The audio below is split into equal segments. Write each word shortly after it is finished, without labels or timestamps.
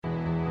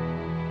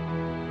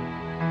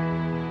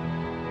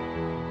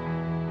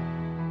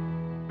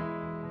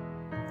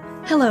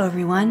Hello,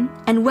 everyone,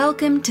 and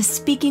welcome to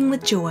Speaking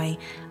with Joy,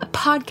 a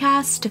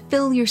podcast to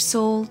fill your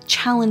soul,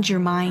 challenge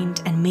your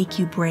mind, and make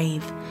you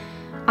brave.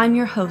 I'm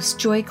your host,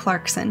 Joy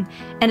Clarkson,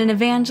 and an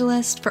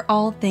evangelist for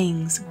all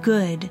things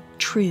good,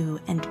 true,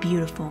 and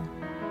beautiful.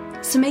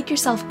 So make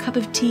yourself a cup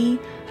of tea,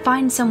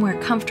 find somewhere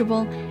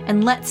comfortable,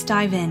 and let's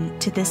dive in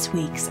to this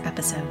week's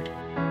episode.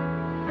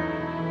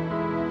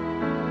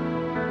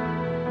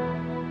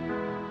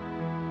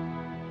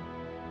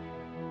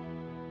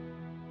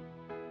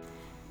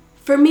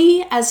 For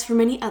me, as for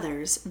many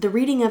others, the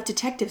reading of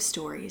detective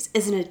stories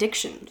is an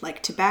addiction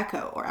like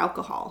tobacco or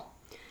alcohol.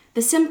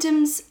 The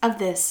symptoms of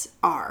this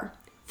are,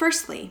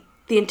 firstly,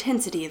 the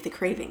intensity of the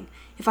craving.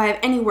 If I have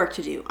any work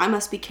to do, I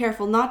must be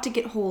careful not to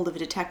get hold of a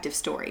detective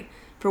story,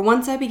 for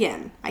once I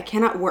begin, I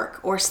cannot work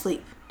or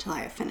sleep till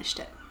I have finished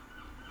it.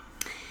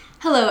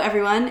 Hello,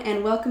 everyone,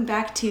 and welcome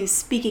back to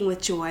Speaking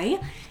with Joy.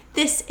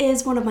 This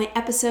is one of my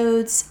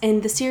episodes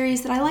in the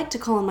series that I like to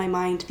call in my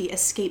mind the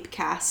Escape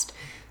Cast.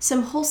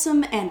 Some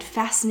wholesome and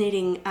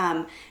fascinating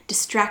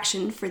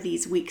distraction for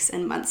these weeks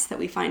and months that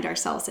we find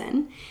ourselves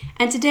in.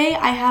 And today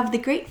I have the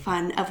great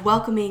fun of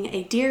welcoming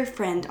a dear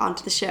friend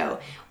onto the show.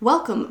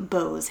 Welcome,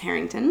 Boze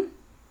Herrington.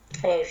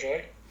 Hello,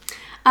 Joy.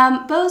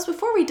 Boze,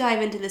 before we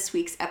dive into this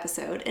week's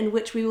episode, in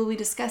which we will be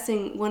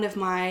discussing one of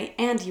my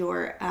and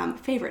your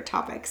favorite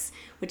topics,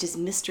 which is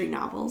mystery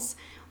novels,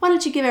 why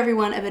don't you give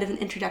everyone a bit of an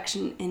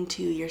introduction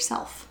into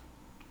yourself?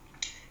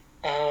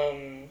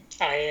 I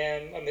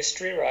am a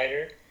mystery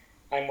writer.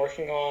 I'm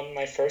working on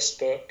my first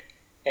book,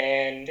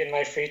 and in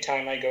my free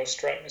time, I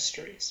ghostwrite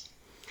mysteries.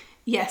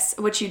 Yes,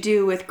 which you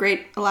do with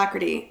great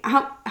alacrity.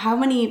 How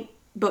many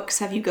books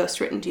have you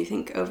ghostwritten, do you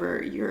think,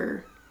 over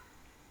your...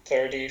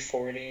 30,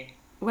 40.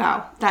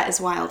 Wow, that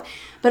is wild.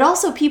 But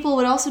also, people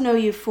would also know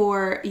you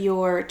for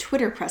your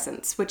Twitter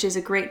presence, which is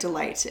a great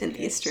delight in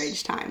these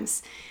strange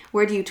times.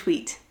 Where do you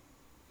tweet?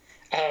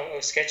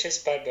 Sketches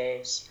by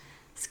Boze.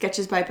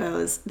 Sketches by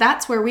Boze.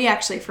 That's where we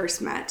actually first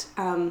met.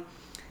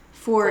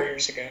 4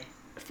 years ago.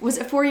 Was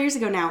it 4 years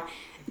ago now?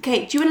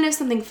 Okay, do you want to know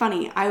something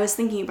funny? I was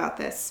thinking about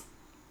this.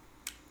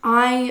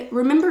 I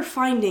remember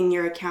finding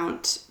your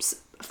account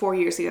 4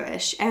 years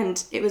ago-ish,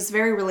 and it was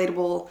very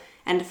relatable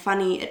and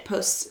funny. It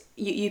posts,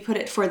 you put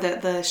it for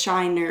the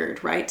Shy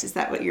Nerd, right? Is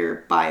that what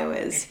your bio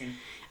is?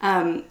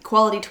 Mm-hmm.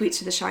 Quality tweets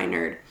to the Shy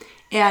Nerd.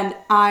 And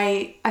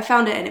I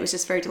found it, and it was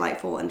just very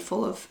delightful and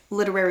full of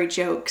literary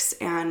jokes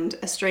and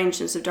a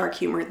strangeness of dark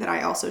humor that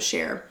I also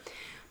share.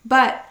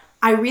 But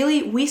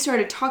we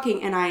started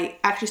talking, and I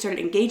actually started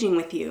engaging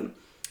with you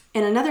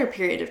in another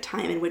period of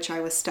time in which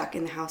I was stuck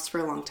in the house for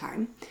a long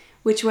time,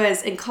 which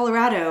was in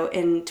Colorado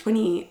in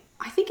it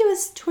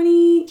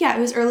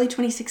was early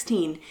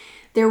 2016.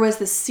 There was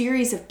this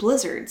series of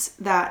blizzards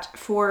that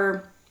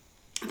for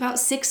about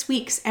 6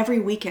 weeks, every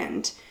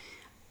weekend,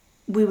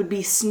 we would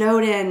be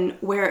snowed in,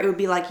 where it would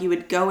be like you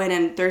would go in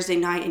on Thursday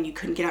night and you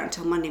couldn't get out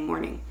until Monday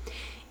morning.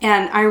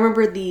 And I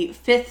remember the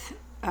fifth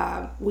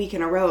week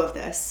in a row of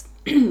this.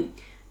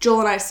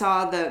 Joel and I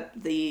saw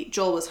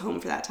Joel was home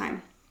for that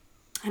time,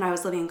 and I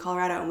was living in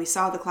Colorado, and we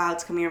saw the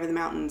clouds coming over the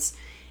mountains,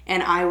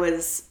 and I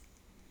was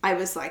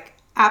like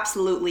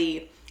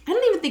absolutely, I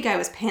don't even think I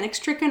was panic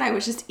stricken. I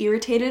was just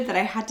irritated that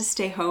I had to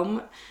stay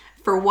home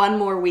for one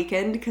more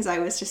weekend because I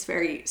was just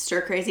very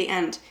stir crazy,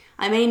 and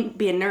I may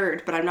be a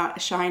nerd, but I'm not a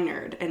shy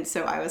nerd, and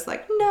so I was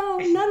like, no,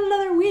 not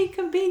another week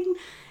of being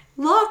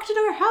locked in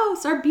our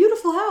house, our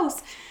beautiful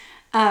house.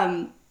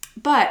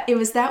 But it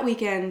was that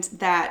weekend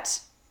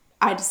that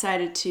I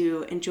decided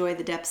to enjoy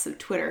the depths of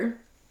Twitter,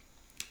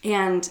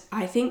 and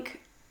I think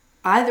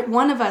either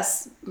one of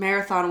us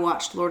marathon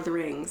watched Lord of the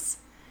Rings,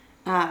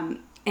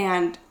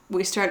 and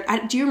we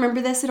started, do you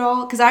remember this at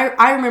all? Because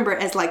I remember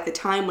it as like the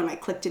time when I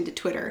clicked into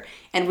Twitter,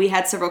 and we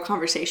had several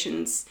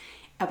conversations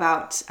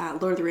about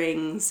Lord of the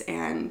Rings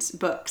and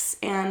books,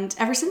 and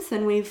ever since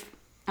then we've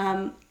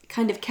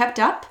kind of kept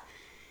up,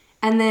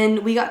 and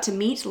then we got to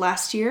meet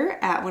last year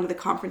at one of the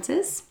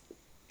conferences.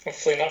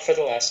 Hopefully not for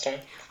the last time.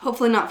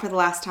 Hopefully not for the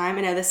last time.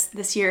 I know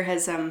this year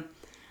has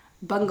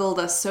bungled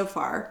us so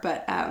far,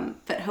 but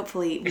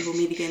hopefully we will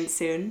meet again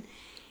soon.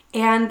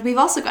 And we've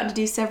also gotten to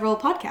do several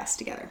podcasts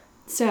together.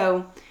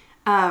 So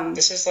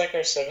this is like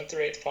our 7th or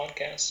 8th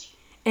podcast.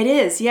 It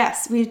is,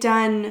 yes. We've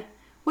done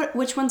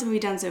which ones have we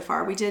done so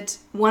far? We did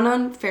one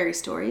on fairy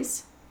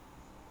stories.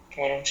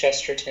 One on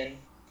Chesterton.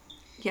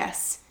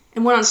 Yes.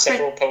 And one on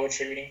several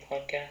poetry reading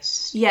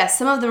podcasts. Yes,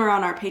 some of them are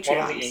on our Patreon.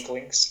 One of the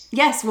Inklings.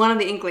 Yes, one of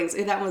the Inklings.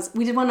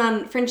 We did one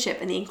on friendship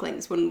and the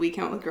Inklings when we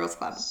came up with Girls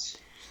Club.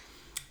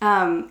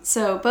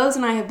 So Boze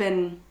and I have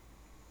been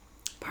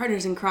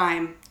partners in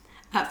crime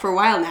for a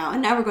while now,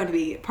 and now we're going to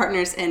be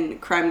partners in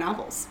crime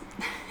novels.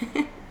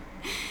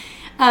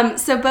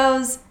 So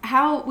Boze,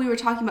 we were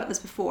talking about this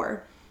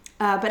before,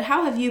 but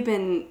how have you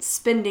been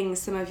spending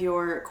some of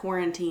your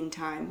quarantine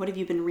time? What have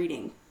you been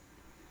reading?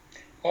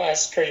 Well,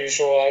 as per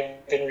usual,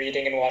 I've been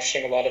reading and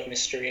watching a lot of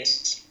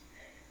mysteries.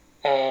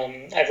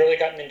 I've really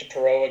gotten into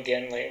Poirot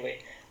again lately.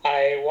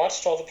 I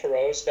watched all the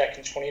Poirots back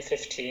in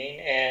 2015,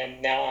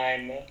 and now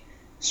I'm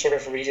sort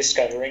of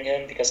rediscovering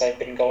him because I've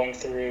been going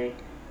through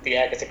the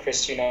Agatha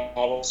Christie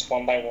novels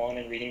one by one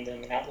and reading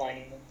them and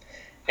outlining them.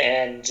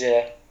 And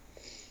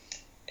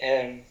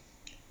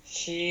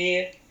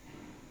he's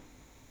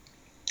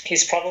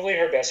probably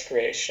her best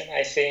creation.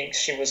 I think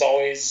she was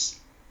always...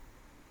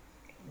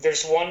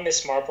 There's one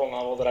Miss Marple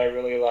novel that I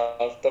really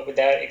love, but with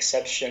that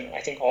exception, I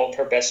think all of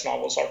her best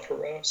novels are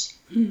Poirot's.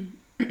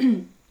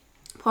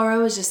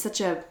 Poirot is just such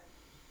a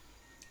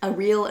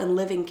real and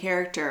living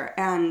character,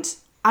 and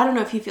I don't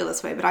know if you feel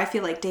this way, but I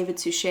feel like David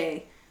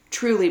Suchet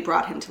truly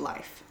brought him to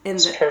life.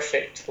 It's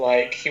perfect.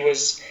 Like,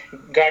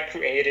 God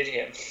created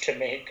him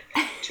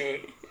to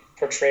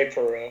portray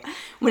Poirot.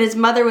 When his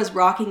mother was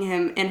rocking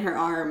him in her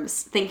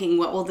arms, thinking,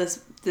 what will this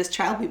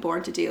child be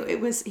born to do?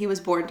 He was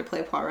born to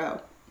play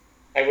Poirot.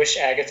 I wish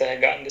Agatha had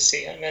gotten to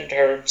see him, and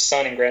her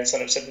son and grandson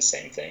have said the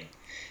same thing.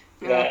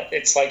 Yeah. That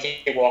it's like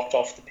he walked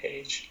off the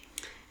page.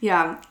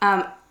 Yeah.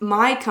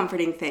 My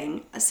comforting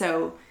thing,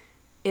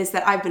 is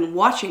that I've been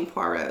watching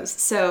Poirot's.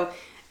 So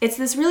it's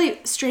this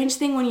really strange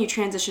thing when you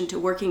transition to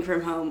working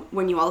from home,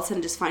 when you all of a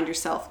sudden just find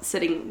yourself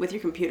sitting with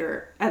your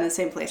computer at the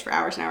same place for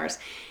hours and hours.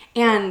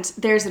 And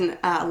there's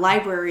a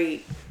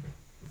library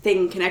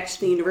thing connected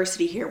to the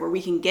university here where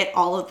we can get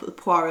all of the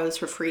Poirot's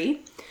for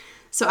free.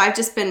 So I've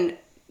just been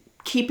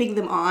keeping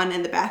them on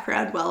in the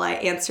background while I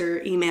answer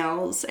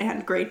emails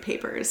and grade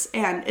papers.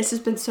 And it's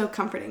just been so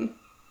comforting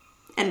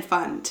and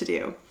fun to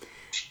do.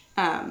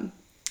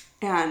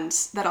 And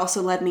that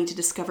also led me to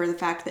discover the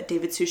fact that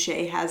David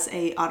Suchet has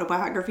a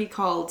autobiography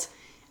called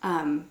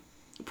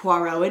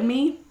Poirot and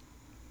Me,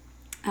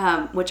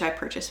 which I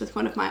purchased with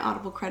one of my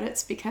Audible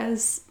credits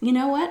because, you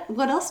know what?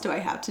 What else do I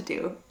have to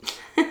do?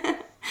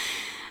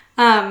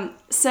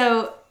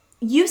 So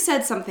you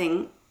said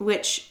something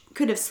which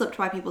could have slipped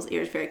by people's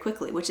ears very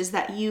quickly, which is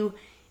that you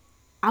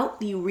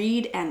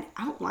read and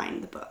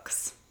outline the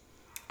books.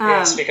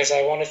 Yes, because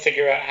I want to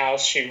figure out how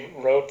she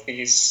wrote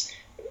these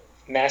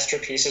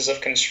masterpieces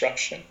of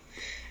construction.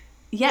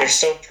 Yes.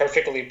 They're so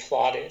perfectly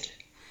plotted.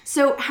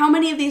 So how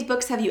many of these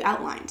books have you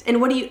outlined?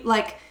 And what do you,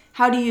 like,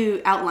 how do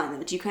you outline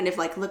them? Do you kind of,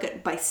 like, look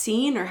at by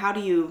scene, or how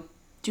do you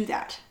do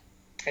that?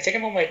 I think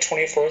I'm on my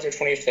 24th or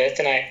 25th,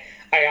 and I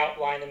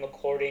outline them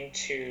according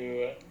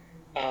to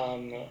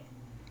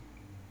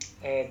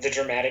the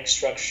dramatic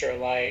structure.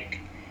 Like,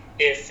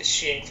 if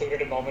she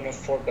included a moment of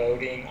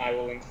foreboding, I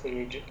will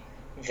include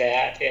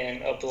that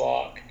in a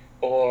block.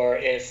 Or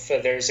if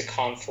there's a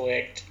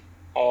conflict,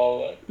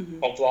 I'll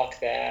block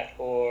that.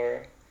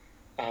 Or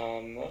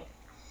a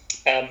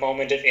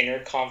moment of inner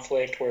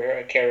conflict where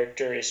a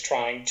character is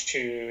trying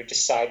to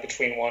decide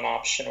between one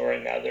option or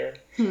another.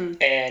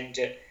 And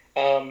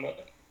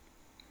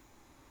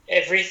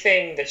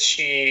everything that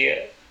she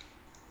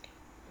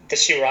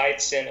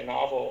writes in a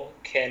novel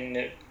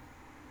can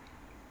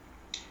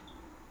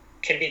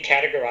be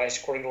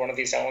categorized according to one of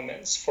these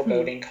elements: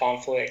 foreboding,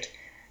 conflict,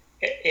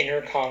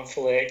 inner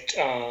conflict,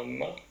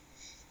 the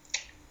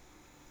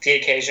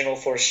occasional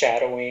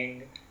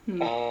foreshadowing,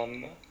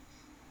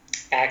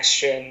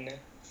 action,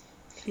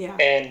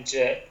 and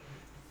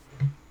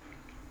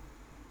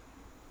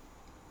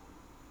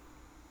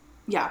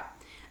yeah.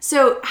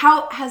 So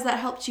how has that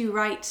helped you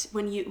write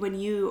when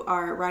you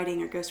are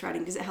writing or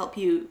ghostwriting? Does it help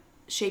you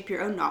shape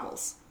your own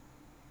novels?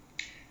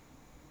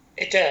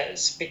 It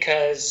does,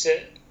 because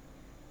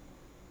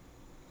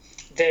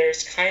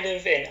there's kind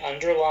of an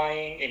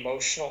underlying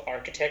emotional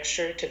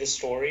architecture to the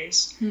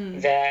stories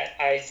that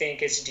I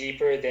think is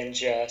deeper than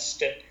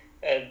just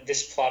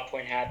this plot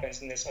point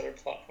happens and this other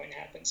plot point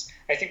happens.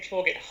 I think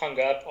people get hung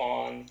up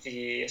on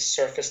the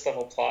surface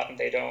level plot and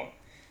they don't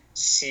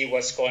see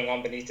what's going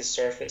on beneath the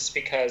surface,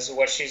 because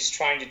what she's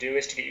trying to do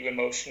is to get you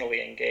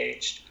emotionally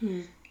engaged.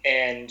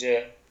 And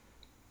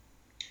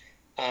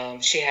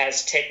she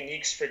has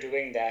techniques for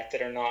doing that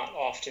are not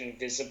often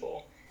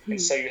visible.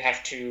 And so you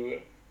have to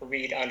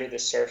read under the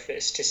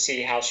surface to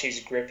see how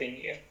she's gripping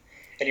you,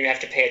 and you have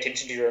to pay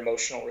attention to your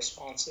emotional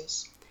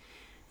responses.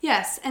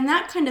 Yes, and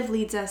that kind of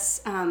leads us,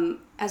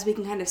 as we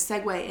can kind of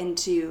segue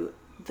into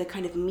the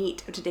kind of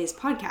meat of today's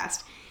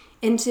podcast,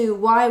 into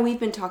why we've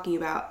been talking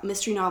about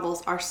mystery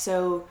novels are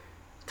so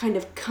kind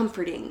of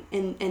comforting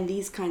in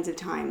these kinds of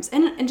times,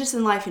 and just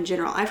in life in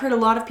general. I've heard a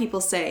lot of people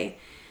say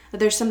that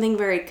there's something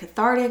very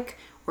cathartic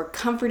or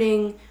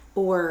comforting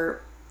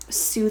or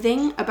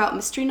soothing about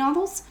mystery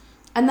novels.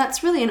 And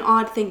that's really an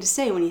odd thing to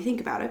say when you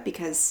think about it,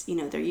 because, you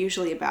know, they're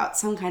usually about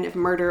some kind of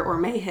murder or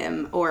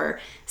mayhem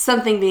or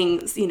something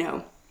being, you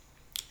know,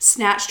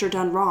 snatched or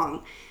done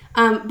wrong.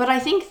 But I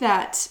think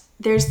that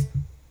there's,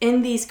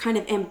 in these kind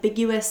of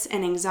ambiguous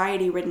and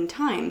anxiety-ridden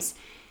times,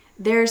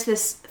 there's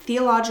this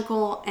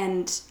theological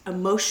and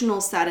emotional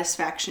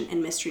satisfaction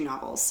in mystery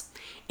novels.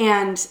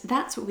 And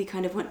that's what we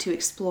kind of want to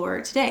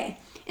explore today.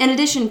 In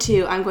addition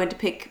to, I'm going to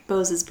pick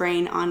Boze's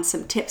brain on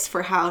some tips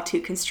for how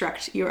to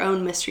construct your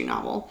own mystery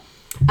novel.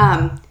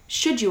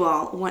 Should you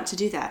all want to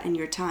do that in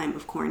your time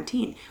of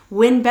quarantine?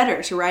 When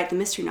better to write the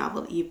mystery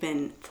novel that you've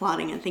been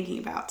plotting and thinking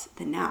about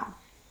than now?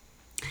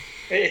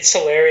 It's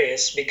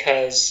hilarious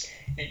because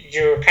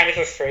you're kind of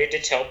afraid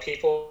to tell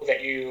people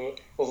that you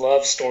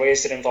love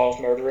stories that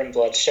involve murder and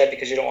bloodshed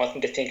because you don't want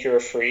them to think you're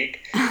a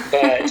freak.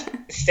 But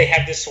they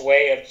have this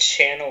way of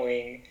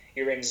channeling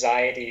your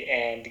anxiety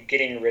and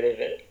getting rid of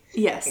it.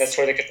 Yes. And that's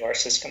where the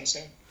catharsis comes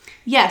in.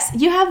 Yes.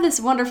 You have this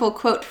wonderful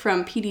quote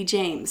from P.D.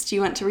 James. Do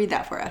you want to read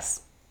that for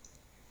us?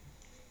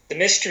 The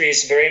mystery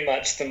is very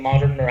much the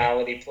modern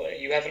morality play.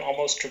 You have an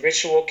almost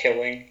ritual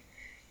killing.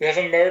 You have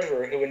a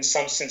murderer who in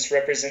some sense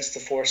represents the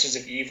forces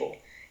of evil.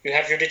 You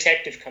have your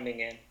detective coming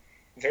in,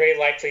 very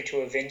likely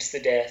to avenge the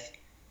death,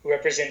 who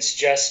represents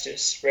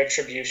justice,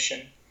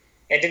 retribution,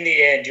 and in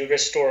the end you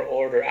restore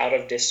order out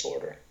of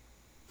disorder.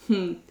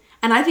 And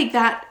I think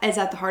that is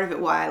at the heart of it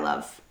why I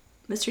love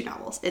mystery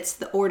novels. It's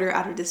the order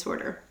out of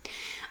disorder.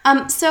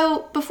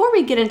 So before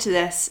we get into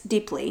this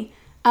deeply,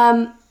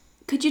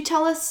 could you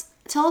tell us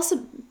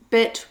a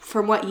bit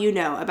from what you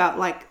know about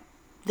like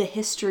the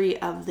history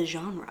of the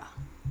genre?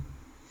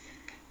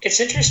 It's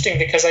interesting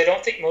because I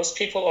don't think most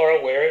people are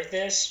aware of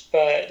this,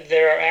 but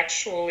there are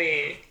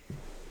actually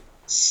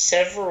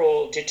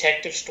several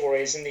detective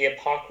stories in the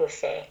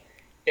Apocrypha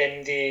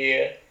in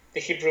the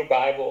Hebrew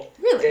Bible.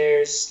 Really?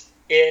 There's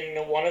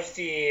in one of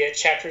the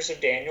chapters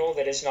of Daniel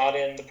that is not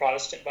in the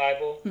Protestant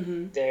Bible.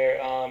 There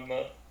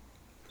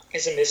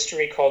is a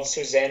mystery called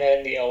Susanna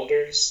and the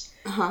Elders,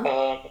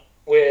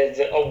 with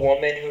a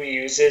woman who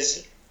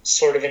uses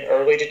sort of an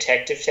early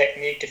detective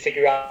technique to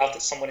figure out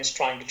that someone is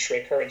trying to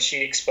trick her, and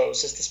she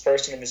exposes this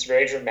person in this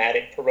very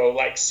dramatic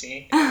Poirot-like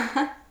scene.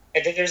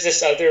 And then there's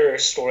this other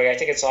story, I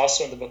think it's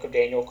also in the book of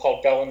Daniel,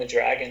 called Bell and the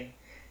Dragon.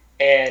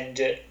 And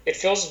it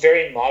feels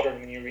very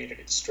modern when you read it.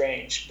 It's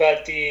strange.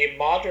 But the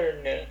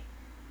modern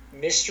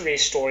mystery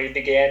story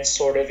began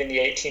sort of in the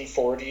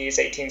 1840s,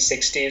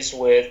 1860s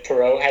with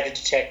Poe had a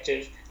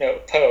detective,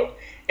 Poe.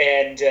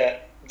 And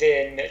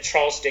then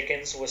Charles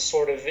Dickens was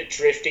sort of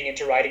drifting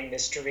into writing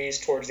mysteries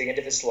towards the end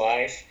of his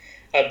life,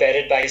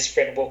 abetted by his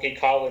friend Wilkie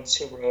Collins,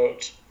 who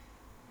wrote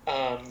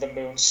The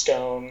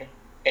Moonstone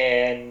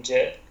and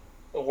A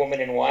Woman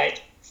in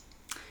White.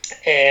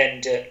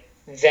 And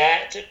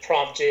that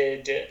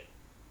prompted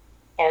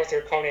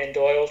Arthur Conan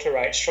Doyle to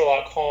write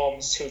Sherlock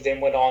Holmes, who then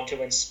went on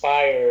to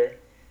inspire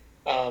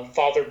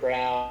Father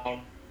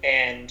Brown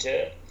and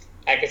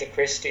Agatha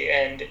Christie.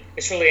 And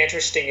it's really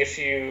interesting if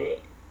you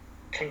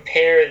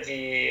compare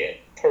the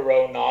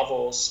Poirot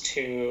novels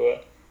to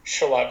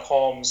Sherlock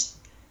Holmes.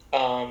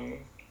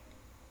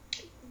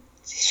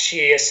 She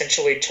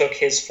essentially took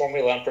his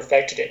formula and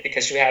perfected it,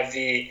 because you have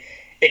the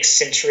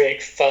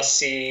eccentric,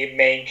 fussy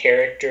main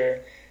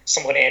character,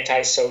 somewhat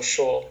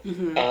antisocial,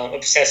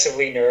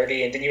 obsessively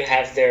nerdy, and then you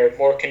have their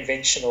more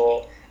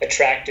conventional,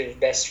 attractive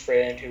best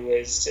friend who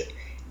is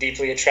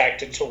deeply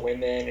attracted to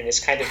women and is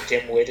kind of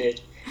dim-witted,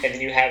 and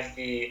then you have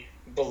the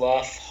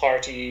bluff,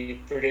 hearty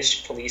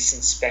British police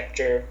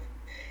inspector,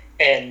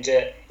 and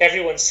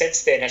everyone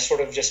since then has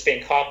sort of just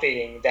been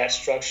copying that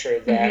structure,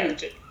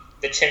 that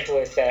the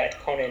template that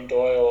Conan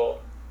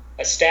Doyle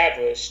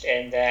established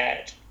and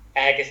that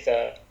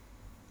Agatha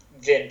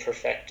then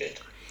perfected.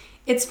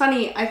 It's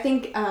funny, I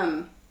think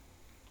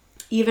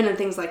even in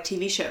things like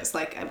TV shows,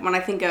 like when I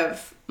think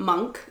of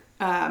Monk,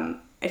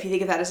 if you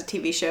think of that as a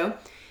TV show,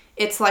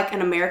 it's like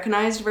an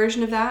Americanized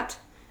version of that,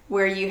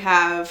 where you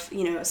have,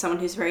 someone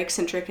who's very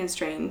eccentric and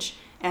strange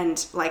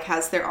and like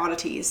has their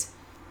oddities.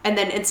 And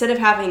then instead of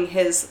having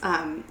his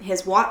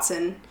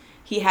Watson,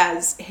 he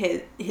has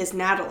his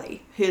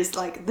Natalie, who's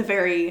like the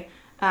very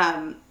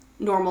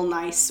normal,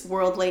 nice,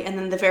 worldly, and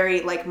then the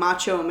very like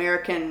macho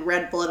American,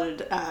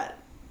 red-blooded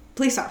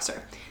police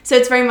officer. So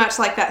it's very much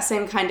like that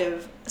same kind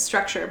of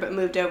structure, but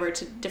moved over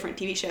to different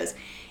TV shows.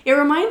 It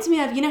reminds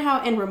me of,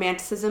 how in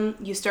Romanticism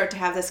you start to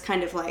have this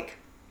kind of like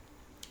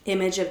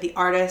image of the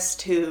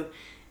artist who,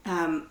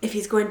 if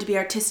he's going to be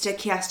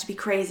artistic, he has to be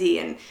crazy,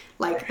 and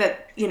like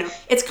that,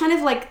 it's kind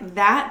of like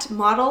that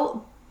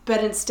model,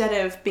 but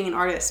instead of being an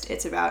artist,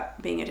 it's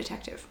about being a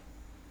detective.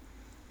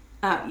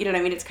 You know what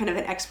I mean? It's kind of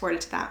an export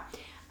into that.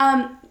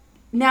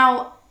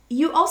 Now,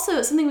 you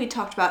also, something we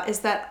talked about is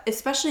that,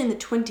 especially in the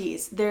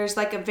 20s, there's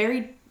like a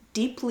very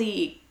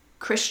deeply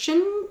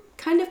Christian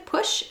kind of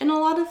push in a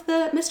lot of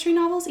the mystery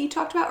novels that you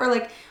talked about, or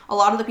like a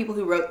lot of the people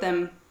who wrote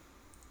them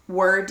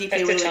were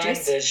deeply religious. At the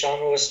time, the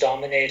genre was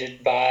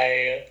dominated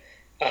by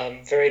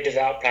very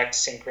devout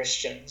practicing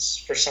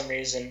Christians. For some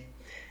reason,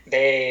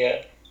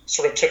 they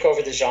sort of took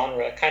over the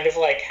genre, kind of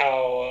like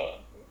how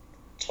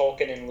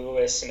Tolkien and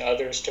Lewis and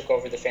others took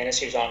over the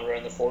fantasy genre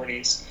in the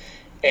 40s.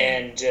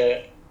 And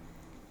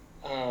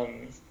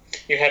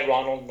you had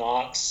Ronald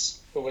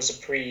Knox, who was a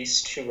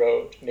priest who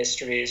wrote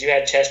mysteries. You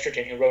had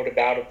Chesterton, who wrote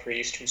about a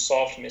priest who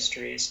solved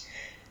mysteries.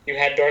 You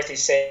had Dorothy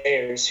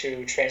Sayers,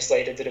 who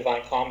translated the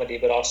Divine Comedy,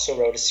 but also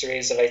wrote a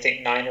series of, I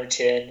think, 9 or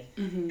 10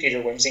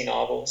 Peter Wimsey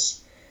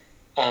novels.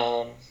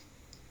 And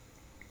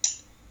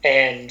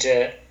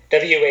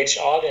W.H.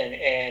 Auden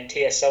and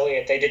T.S.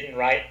 Eliot, they didn't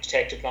write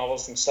detective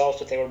novels themselves,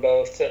 but they were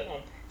both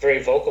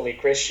very vocally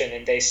Christian,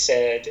 and they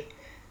said,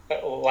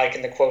 like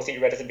in the quote that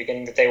you read at the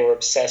beginning, that they were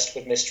obsessed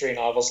with mystery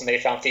novels and they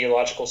found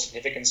theological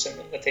significance in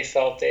them, that they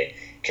felt they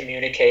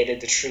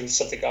communicated the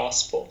truths of the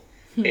gospel.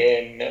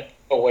 in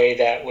a way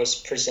that was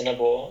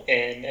presentable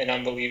in an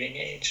unbelieving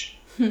age.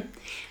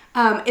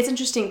 It's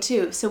interesting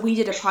too. So we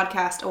did a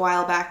podcast a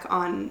while back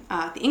on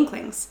the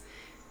Inklings,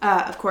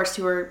 of course,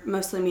 who were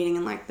mostly meeting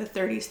in like the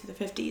 30s to the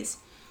 50s.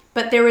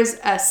 But there was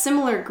a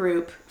similar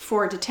group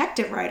for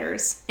detective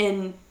writers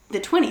in the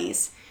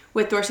 20s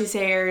with Dorsey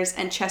Sayers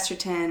and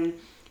Chesterton.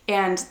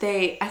 And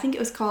I think it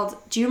was called,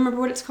 do you remember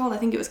what it's called? I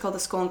think it was called the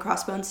Skull and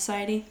Crossbones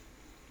Society.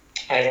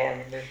 I don't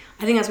remember.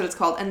 I think that's what it's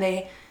called. And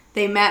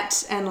they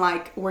met and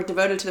like were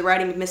devoted to the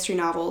writing of mystery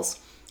novels.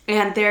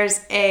 And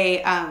there's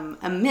a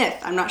myth,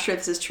 I'm not sure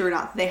if this is true or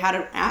not, they had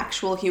an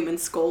actual human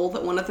skull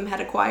that one of them had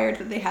acquired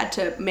that they had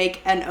to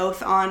make an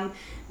oath on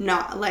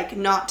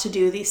not to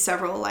do these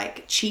several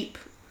like cheap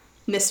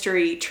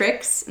mystery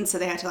tricks. And so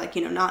they had to like,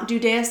 not do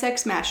Deus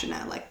Ex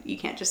Machina, like you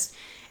can't just...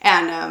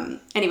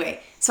 And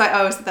anyway, so I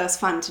always thought that was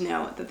fun to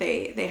know that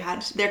they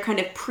had their kind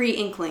of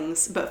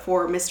pre-Inklings, but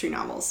for mystery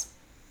novels.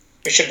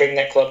 We should bring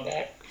that club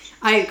back.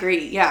 I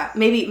agree, yeah.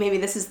 Maybe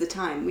this is the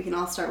time we can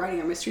all start writing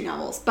our mystery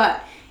novels.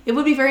 But it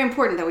would be very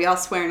important that we all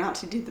swear not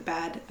to do the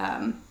bad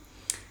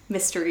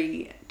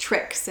mystery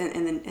tricks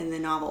in the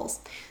novels.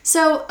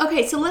 So,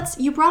 okay, so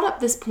you brought up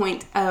this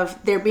point of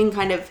there being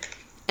kind of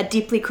a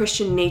deeply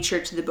Christian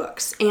nature to the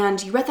books.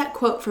 And you read that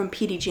quote from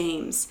P.D.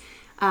 James.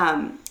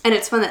 And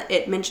it's fun that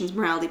it mentions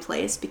morality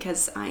plays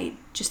because I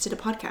just did a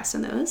podcast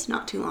on those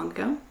not too long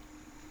ago.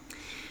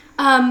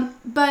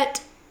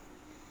 But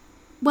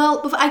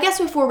I guess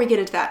before we get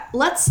into that,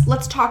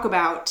 let's talk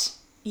about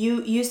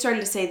you started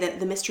to say that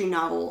the mystery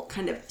novel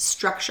kind of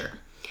structure,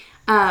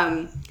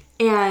 and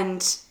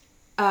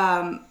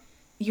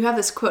you have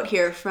this quote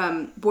here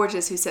from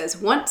Boze who says,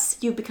 "Once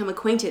you've become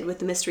acquainted with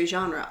the mystery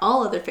genre,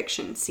 all other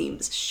fiction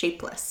seems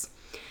shapeless."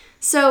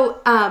 So,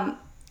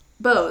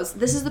 Boze,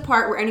 this is the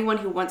part where anyone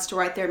who wants to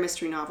write their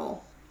mystery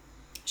novel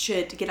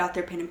should get out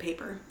their pen and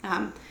paper.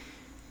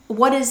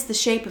 What is the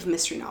shape of a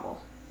mystery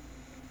novel?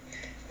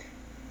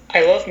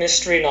 I love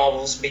mystery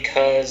novels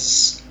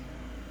because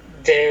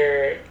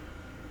there's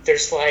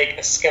like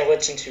a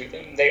skeleton to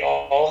them. They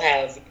all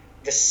have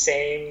the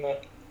same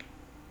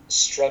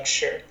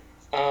structure.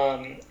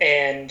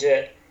 And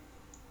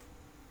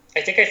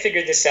I think I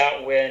figured this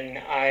out when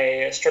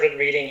I started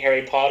reading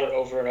Harry Potter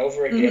over and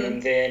over again,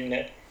 and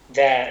then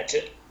that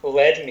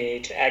led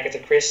me to Agatha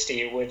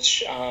Christie,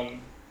 which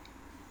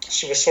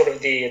she was sort of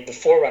the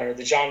forerunner,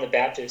 the John the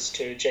Baptist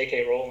to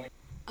J.K. Rowling.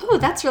 Oh,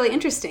 that's really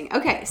interesting.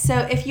 Okay, so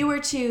if you were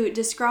to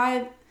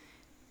describe...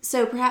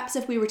 So perhaps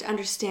if we were to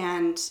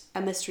understand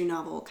a mystery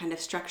novel kind of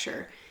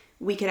structure,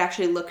 we could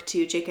actually look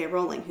to J.K.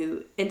 Rowling,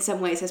 who in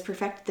some ways has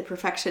perfected the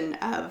perfection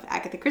of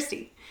Agatha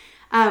Christie.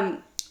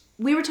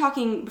 We were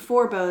talking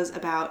before, Boze,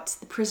 about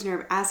The Prisoner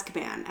of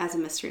Azkaban as a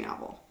mystery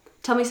novel.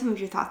 Tell me some of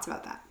your thoughts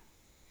about that.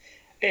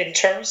 In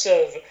terms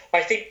of,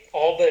 I think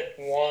all but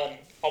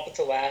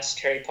the last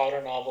Harry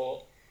Potter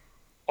novel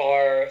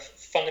are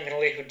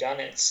fundamentally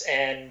whodunits,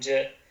 and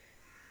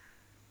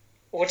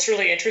what's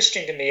really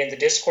interesting to me in the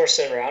discourse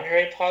around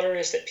Harry Potter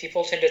is that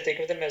people tend to think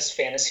of them as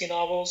fantasy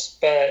novels,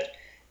 but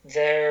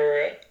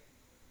they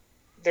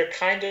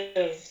kind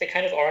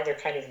of are and they're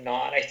kind of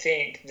not. I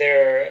think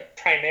they're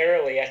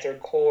primarily at their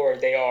core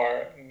they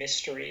are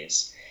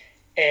mysteries,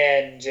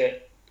 and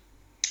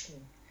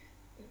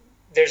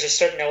there's a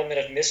certain element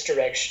of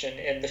misdirection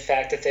in the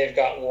fact that they've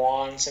got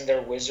wands and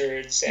they're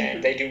wizards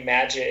and they do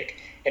magic,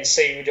 and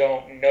so you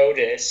don't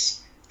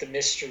notice the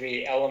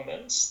mystery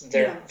elements.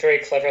 They're very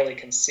cleverly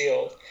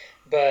concealed.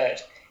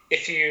 But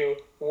if you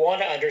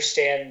want to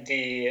understand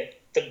the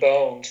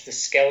bones, the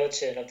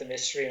skeleton of the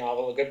mystery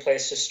novel, a good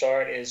place to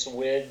start is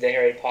with the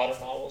Harry Potter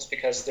novels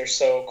because they're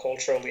so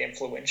culturally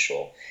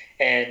influential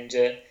and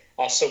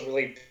also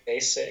really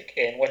basic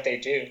in what they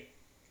do.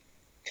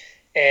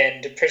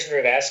 And Prisoner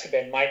of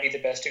Azkaban might be the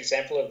best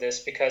example of this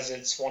because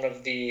it's one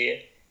of the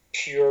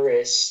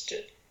purest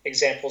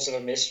examples of a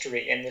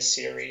mystery in the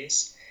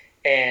series.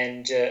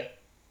 And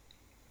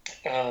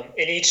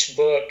in each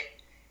book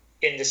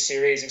in the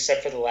series,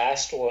 except for the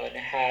last one,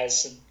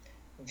 has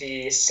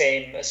the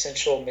same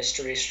essential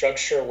mystery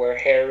structure where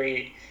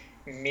Harry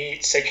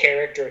meets a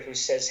character who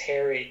says,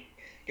 "Harry,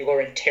 you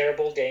are in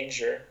terrible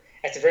danger,"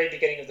 at the very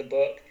beginning of the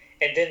book.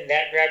 And then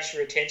that grabs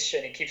your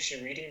attention and keeps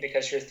you reading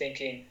because you're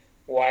thinking,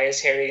 why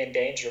is Harry in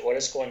danger? What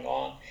is going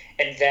on?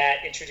 And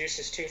that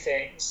introduces two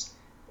things.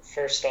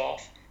 First,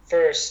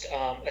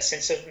 a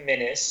sense of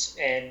menace,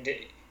 and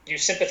you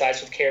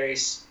sympathize with Harry,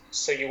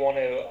 so you want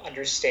to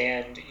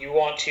understand, you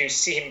want to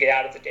see him get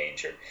out of the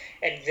danger.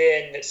 And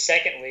then,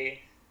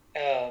 secondly,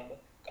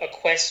 a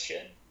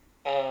question.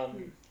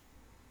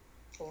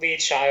 Lee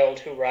Child,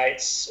 who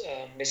writes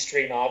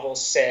mystery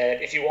novels,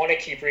 said, if you want to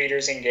keep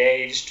readers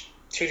engaged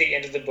to the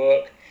end of the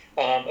book,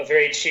 a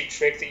very cheap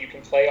trick that you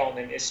can play on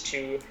them is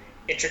to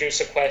introduce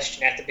a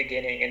question at the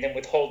beginning and then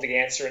withhold the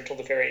answer until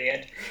the very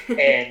end.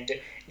 And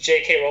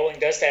J.K. Rowling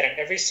does that in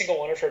every single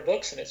one of her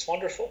books, and it's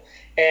wonderful.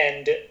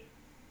 And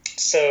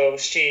so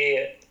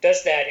she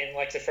does that in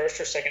like the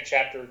first or second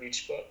chapter of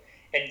each book.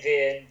 And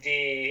then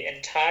the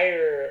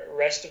entire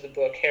rest of the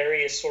book,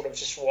 Harry is sort of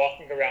just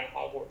walking around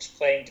Hogwarts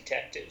playing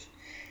detective.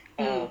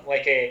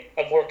 like a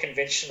more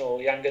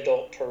conventional young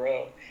adult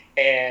Perot.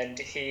 And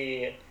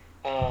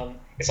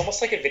it's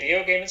almost like a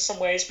video game in some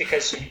ways,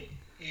 because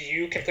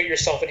you can put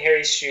yourself in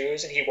Harry's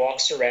shoes, and he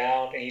walks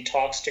around and he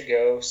talks to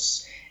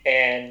ghosts,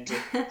 and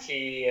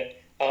he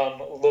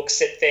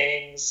looks at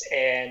things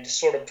and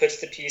sort of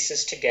puts the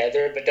pieces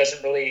together, but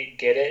doesn't really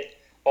get it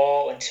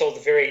all until the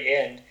very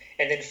end.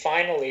 And then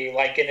finally,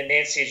 like in a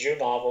Nancy Drew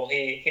novel,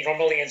 he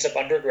normally ends up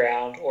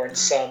underground or in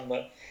some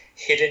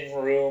hidden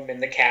room in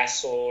the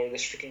castle or the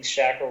Shrieking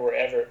Shack or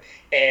wherever,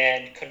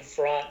 and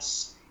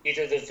confronts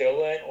either the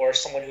villain or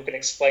someone who can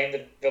explain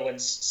the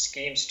villain's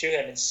schemes to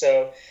him. And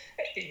so,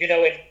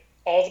 in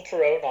all the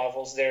Perot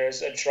novels,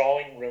 there's a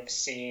drawing room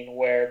scene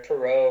where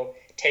Perot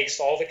takes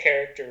all the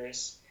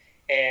characters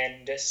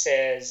and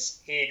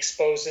he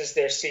exposes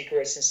their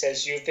secrets and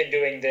says, you've been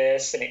doing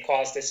this and it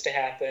caused this to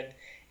happen,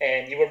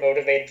 and you were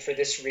motivated for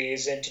this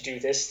reason to do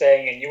this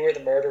thing, and you were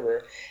the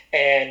murderer.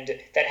 And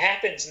that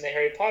happens in the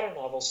Harry Potter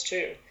novels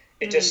too.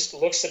 It just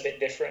looks a bit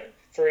different.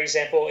 For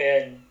example,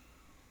 in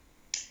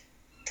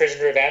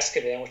Prisoner of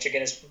Azkaban, which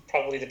again is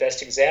probably the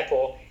best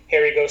example,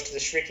 Harry goes to the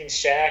Shrieking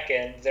Shack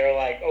and they're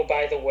like, oh,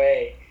 by the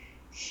way,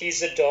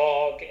 he's a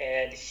dog,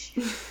 and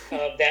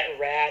that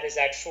rat is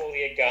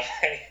actually a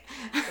guy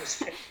who's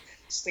been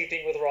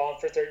sleeping with Ron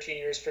for 13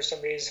 years for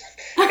some reason.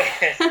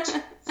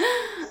 And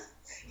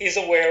he's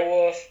a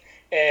werewolf,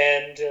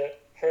 and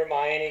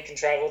Hermione can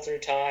travel through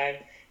time.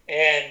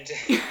 And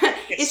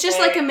it's just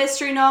like a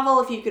mystery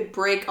novel if you could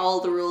break all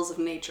the rules of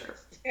nature.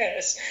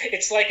 Yes,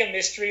 it's like a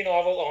mystery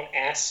novel on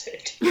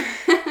acid.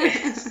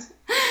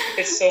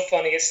 It's so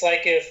funny. It's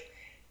like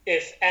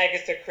if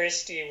Agatha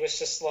Christie was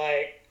just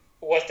like,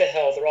 what the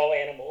hell, they're all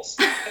animals.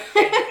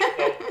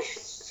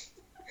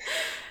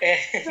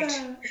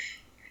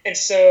 And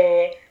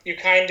so you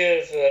kind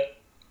of...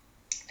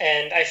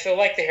 and I feel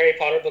like the Harry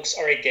Potter books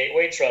are a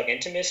gateway drug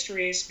into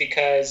mysteries,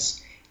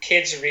 because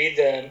kids read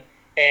them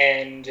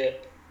and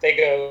they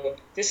go,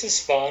 this is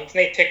fun. And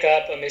they pick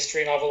up a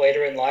mystery novel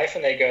later in life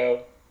and they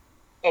go,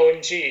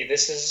 OMG,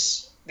 this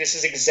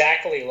is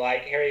exactly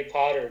like Harry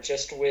Potter,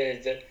 just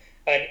with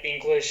an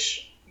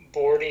English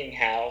boarding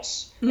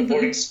house, a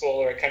boarding school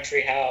or a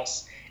country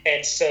house.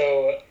 And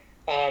so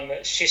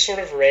she sort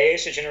of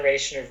raised a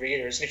generation of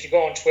readers. And if you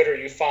go on Twitter,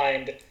 you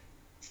find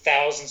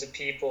thousands of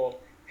people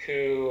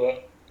who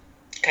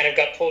kind of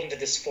got pulled into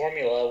this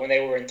formula when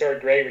they were in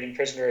third grade reading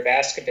Prisoner of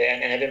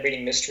Azkaban and have been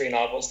reading mystery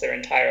novels their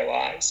entire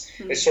lives.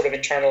 They sort of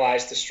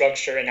internalized the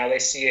structure, and now they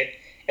see it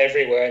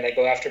everywhere, and they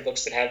go after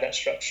books that have that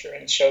structure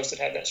and shows that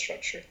have that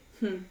structure.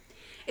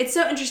 It's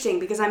so interesting,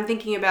 because I'm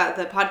thinking about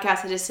the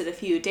podcast I just did a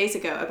few days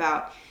ago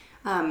about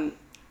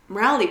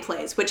morality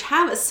plays, which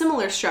have a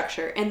similar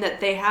structure in that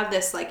they have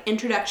this like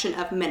introduction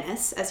of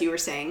menace, as you were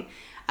saying.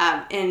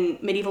 In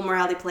medieval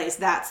morality plays,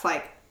 that's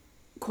like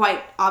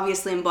quite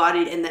obviously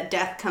embodied in that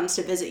death comes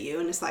to visit you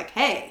and it's like,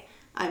 hey,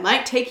 I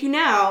might take you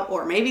now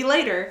or maybe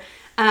later.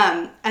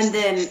 And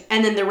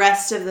then the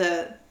rest of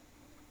the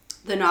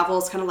novel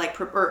is kind of like,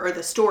 or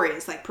the story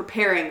is like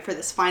preparing for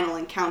this final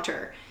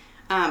encounter,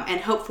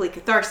 and hopefully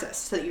catharsis,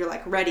 so that you're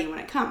like ready when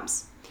it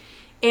comes.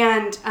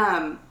 And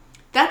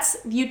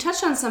you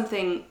touched on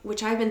something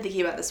which I've been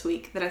thinking about this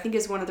week that I think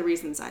is one of the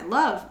reasons I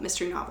love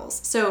mystery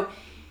novels. So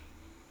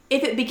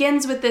if it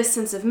begins with this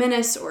sense of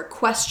menace or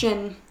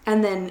question,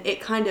 and then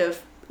it kind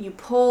of, you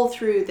pull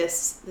through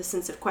this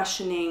sense of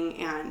questioning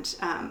and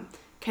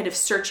kind of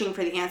searching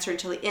for the answer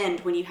until the end,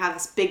 when you have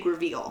this big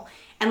reveal.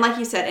 And like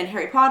you said, in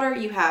Harry Potter,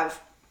 you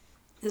have,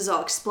 this is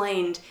all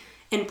explained.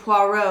 In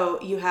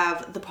Poirot, you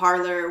have the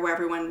parlor where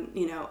everyone,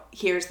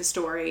 hears the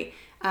story.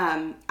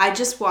 I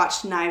just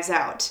watched Knives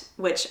Out,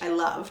 which I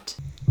loved.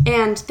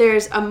 And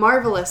there's a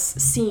marvelous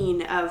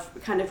scene of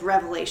kind of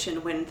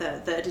revelation when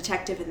the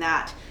detective in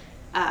that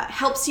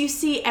helps you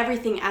see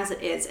everything as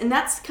it is. And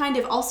that's kind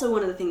of also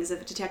one of the things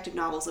of detective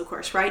novels, of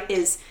course, right?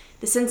 Is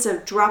the sense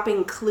of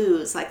dropping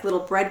clues, like little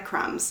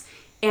breadcrumbs.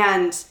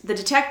 And the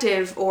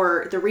detective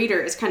or the reader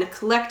is kind of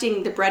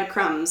collecting the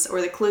breadcrumbs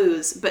or the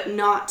clues, but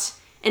not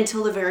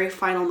until the very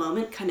final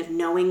moment, kind of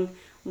knowing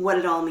what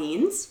it all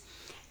means.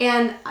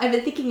 And I've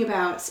been thinking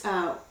about,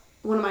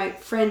 one of my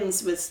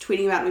friends was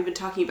tweeting about, and we've been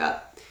talking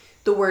about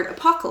the word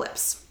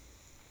apocalypse,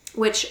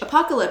 which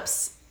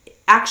apocalypse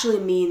actually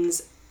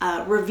means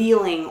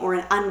revealing or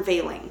an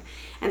unveiling.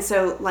 And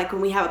so like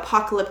when we have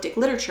apocalyptic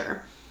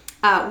literature,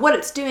 what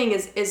it's doing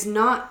is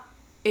not,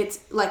 it's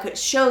like it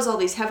shows all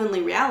these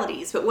heavenly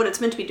realities, but what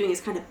it's meant to be doing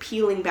is kind of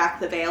peeling back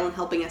the veil and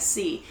helping us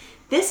see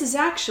this is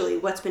actually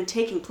what's been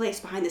taking place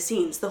behind the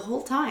scenes the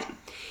whole time.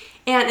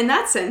 And in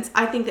that sense,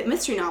 I think that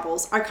mystery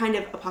novels are kind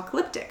of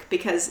apocalyptic,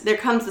 because there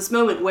comes this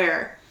moment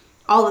where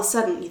all of a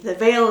sudden the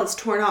veil is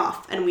torn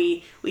off and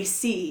we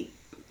see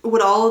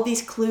what all of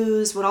these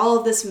clues, what all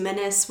of this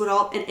menace,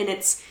 and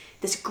it's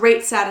this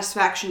great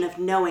satisfaction of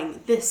knowing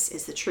this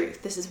is the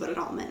truth. This is what it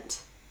all meant.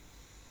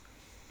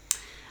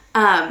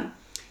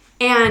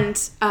 And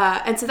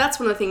so that's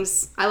one of the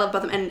things I love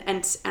about them,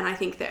 and I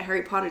think that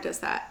Harry Potter does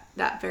that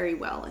very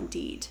well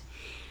indeed.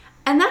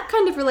 And that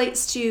kind of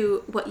relates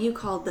to what you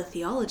called the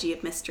theology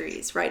of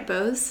mysteries, right,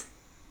 Boze?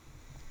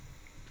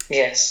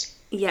 Yes.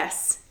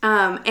 Yes.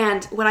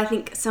 And what I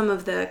think some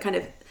of the kind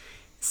of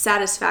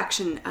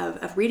satisfaction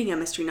of reading a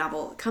mystery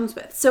novel comes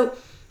with. So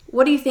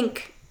what do you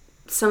think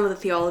some of the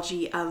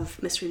theology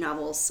of mystery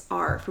novels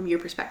are from your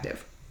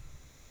perspective?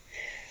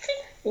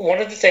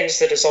 One of the things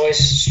that has always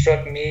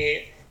struck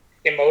me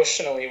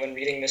emotionally when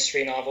reading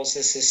mystery novels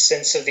is this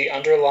sense of the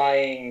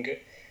underlying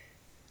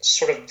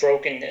sort of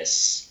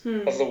brokenness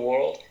of the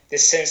world,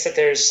 this sense that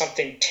there is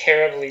something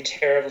terribly,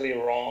 terribly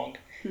wrong.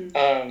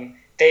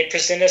 They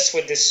present us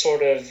with this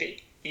sort of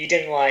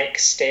Eden-like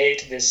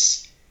state,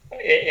 this,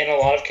 in a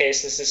lot of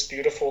cases, this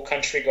beautiful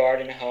country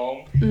garden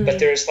home, but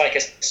there's like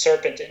a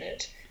serpent in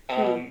it.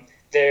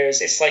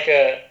 It's like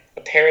a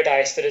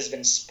paradise that has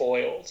been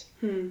spoiled.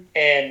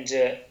 And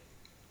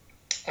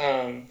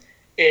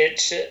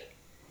it's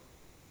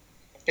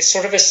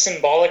sort of a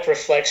symbolic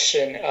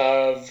reflection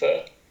of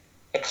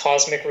a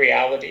cosmic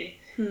reality.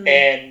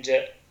 And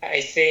I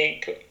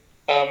think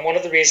one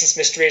of the reasons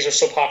mysteries are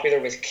so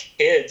popular with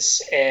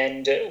kids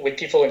and with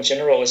people in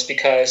general is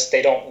because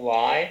they don't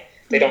lie,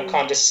 they don't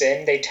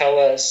condescend, they tell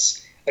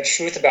us a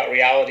truth about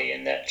reality,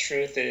 and that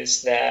truth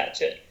is that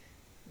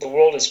the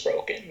world is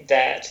broken,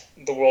 that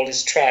the world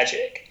is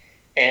tragic,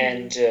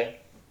 and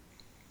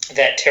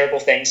that terrible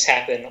things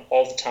happen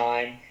all the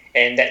time,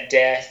 and that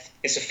death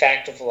is a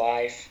fact of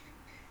life.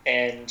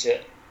 And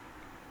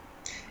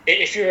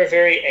if you're a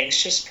very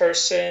anxious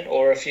person,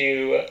 or if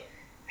you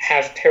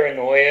have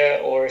paranoia,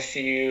 or if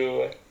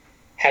you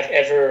have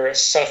ever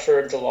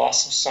suffered the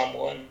loss of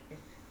someone,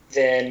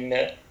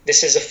 then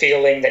this is a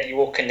feeling that you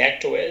will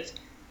connect with.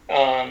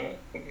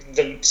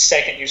 The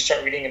second you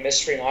start reading a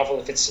mystery novel,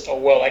 if it's a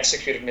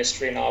well-executed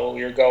mystery novel,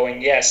 you're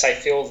going, yes, I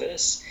feel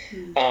this.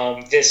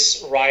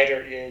 This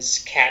writer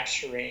is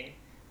capturing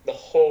the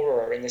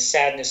horror and the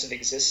sadness of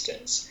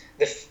existence,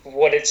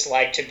 what it's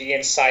like to be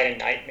inside a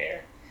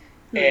nightmare.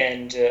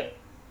 And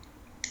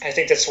I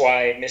think that's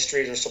why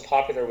mysteries are so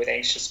popular with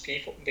anxious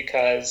people,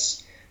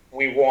 because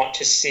we want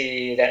to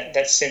see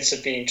that sense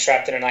of being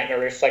trapped in a nightmare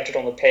reflected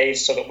on the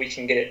page so that we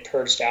can get it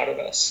purged out of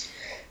us.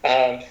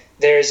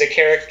 There's a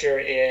character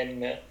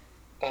in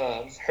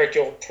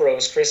Hercule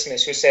Poirot's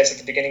Christmas who says at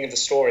the beginning of the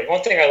story,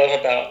 one thing I love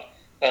about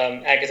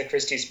Agatha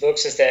Christie's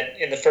books is that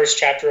in the first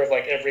chapter of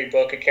like every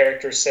book, a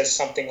character says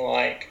something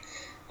like,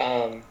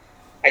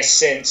 I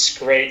sense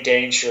great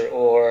danger,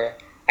 or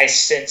I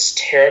sense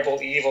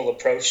terrible evil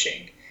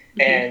approaching,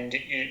 and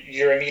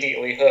you're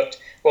immediately hooked.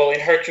 Well, in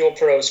Hercule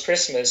Poirot's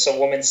Christmas, a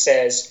woman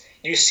says,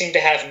 you seem to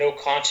have no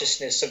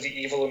consciousness of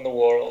the evil in the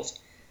world.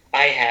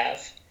 I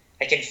have.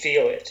 I can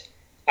feel it.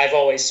 I've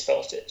always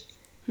felt it.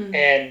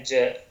 And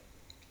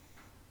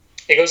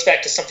it goes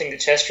back to something that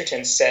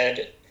Chesterton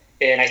said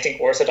in, I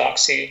think,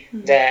 Orthodoxy,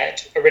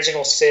 that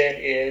original sin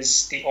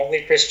is the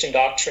only Christian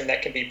doctrine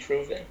that can be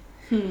proven.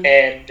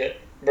 And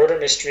murder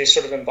mysteries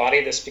sort of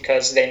embody this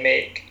because they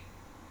make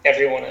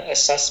everyone a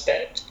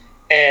suspect.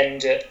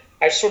 And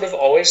I've sort of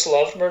always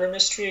loved murder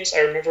mysteries. I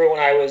remember when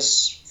I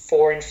was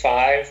 4 and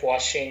 5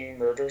 watching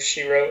Murder,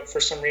 She Wrote for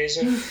some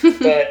reason,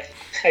 but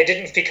I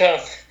didn't become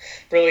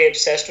really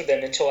obsessed with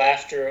them until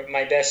after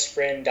my best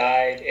friend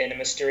died in a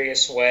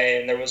mysterious way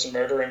and there was a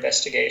murder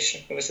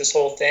investigation. It was this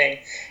whole thing.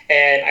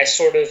 And I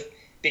sort of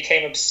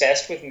became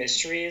obsessed with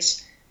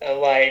mysteries.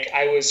 Like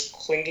I was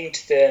clinging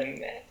to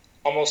them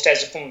almost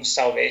as a form of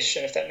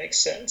salvation, if that makes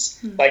sense.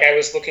 Like I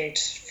was looking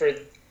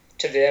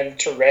to them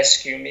to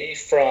rescue me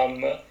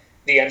from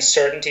the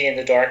uncertainty and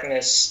the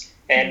darkness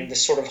and the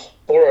sort of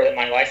horror that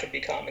my life had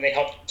become. And they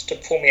helped to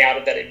pull me out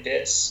of that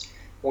abyss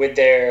with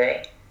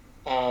their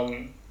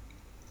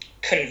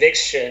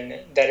conviction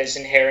that is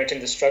inherent in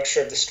the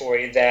structure of the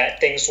story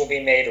that things will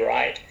be made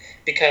right.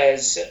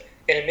 Because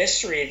in a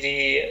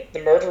mystery, the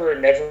murderer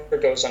never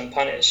goes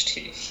unpunished.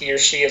 He or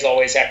she is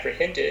always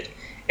apprehended,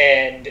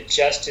 and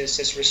justice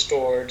is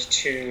restored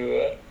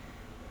to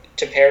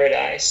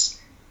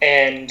paradise.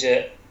 And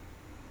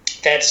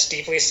that's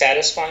deeply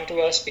satisfying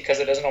to us because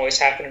it doesn't always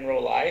happen in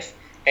real life.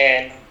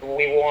 And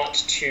we want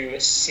to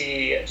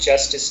see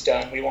justice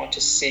done. We want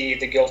to see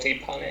the guilty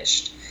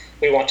punished.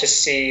 We want to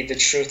see the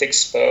truth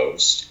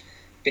exposed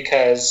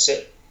because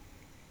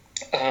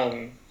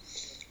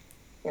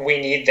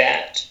we need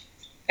that.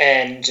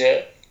 And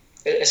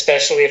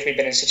especially if we've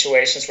been in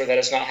situations where that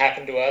has not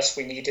happened to us,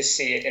 we need to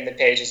see it in the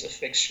pages of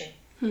fiction.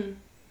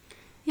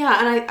 Yeah,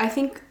 and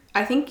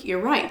I think you're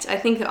right. I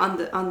think that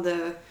on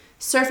the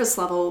surface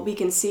level, we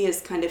can see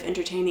as kind of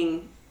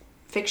entertaining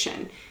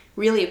fiction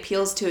really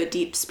appeals to a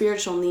deep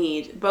spiritual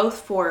need,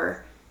 both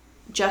for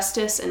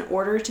justice and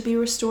order to be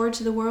restored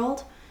to the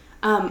world.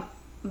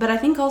 But I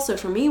think also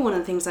for me, one of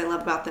the things I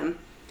love about them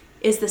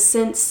is the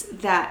sense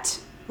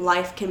that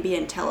life can be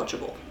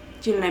intelligible.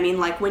 Do you know what I mean?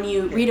 Like when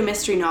you read a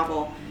mystery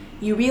novel,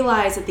 you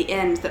realize at the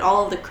end that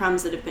all of the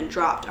crumbs that have been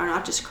dropped are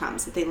not just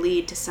crumbs, that they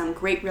lead to some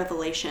great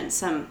revelation,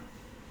 some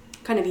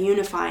kind of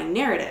unifying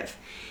narrative.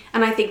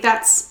 And I think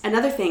that's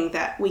another thing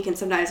that we can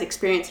sometimes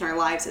experience in our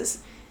lives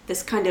is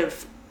this kind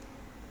of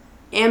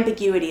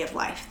ambiguity of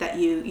life, that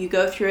you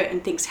go through it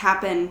and things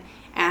happen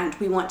and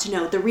we want to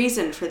know the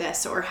reason for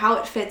this or how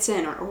it fits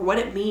in or what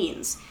it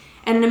means.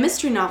 And in a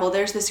mystery novel,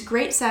 there's this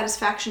great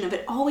satisfaction of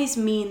it always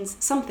means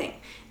something.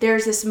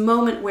 There's this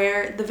moment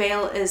where the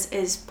veil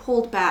is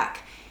pulled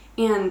back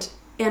and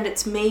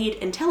it's made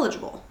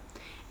intelligible.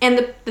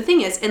 And the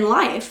thing is, in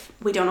life,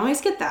 we don't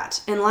always get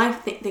that. In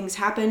life, things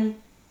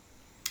happen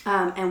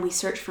and we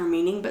search for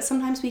meaning, but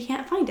sometimes we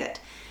can't find it.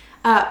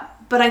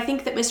 But I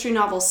think that mystery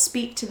novels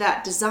speak to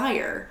that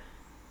desire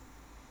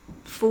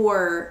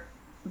for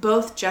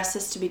both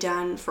justice to be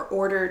done, for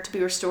order to be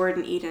restored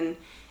in Eden,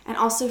 and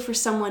also for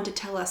someone to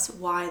tell us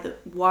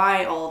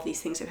why all of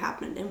these things have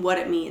happened and what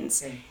it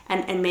means,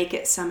 and make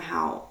it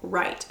somehow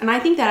right. And I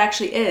think that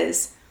actually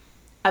is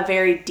a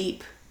very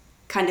deep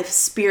kind of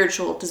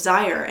spiritual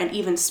desire and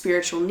even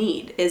spiritual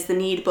need, is the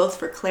need both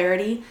for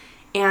clarity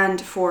and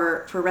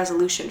for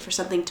resolution, for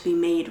something to be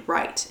made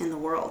right in the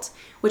world.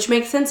 Which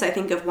makes sense, I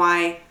think, of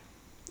why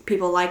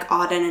people like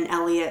Auden and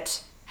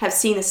Eliot have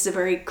seen this as a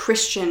very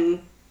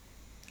Christian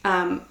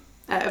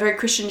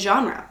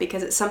genre,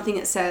 because it's something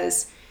that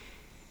says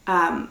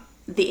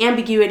the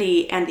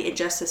ambiguity and the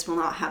injustice will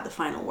not have the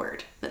final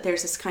word. That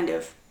there's this kind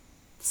of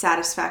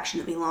satisfaction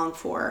that we long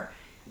for,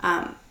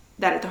 that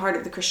at the heart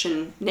of the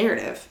Christian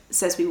narrative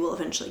says we will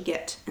eventually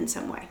get in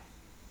some way.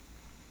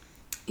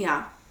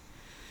 Yeah.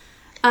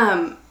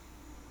 I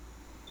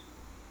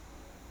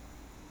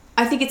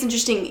think it's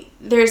interesting.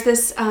 There's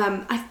this,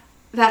 I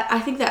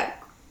think that,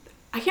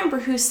 I can't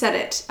remember who said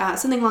it,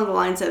 something along the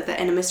lines of that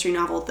in a mystery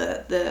novel,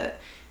 the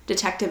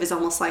detective is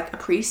almost like a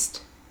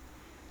priest,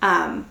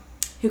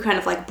 who kind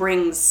of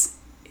brings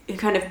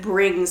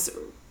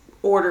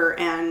order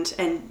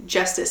and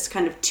justice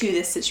kind of to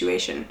this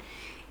situation.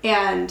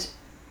 And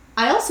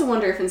I also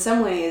wonder if in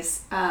some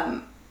ways,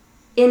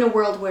 in a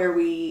world where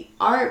we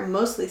are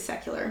mostly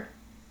secular,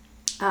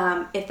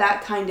 if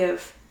that kind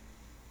of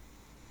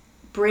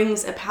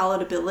brings a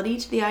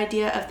palatability to the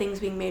idea of things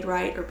being made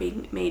right or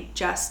being made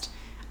just,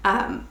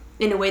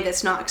 in a way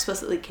that's not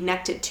explicitly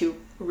connected to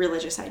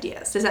religious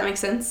ideas. Does that make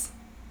sense?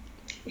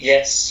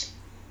 Yes.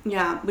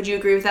 Yeah. Would you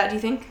agree with that, do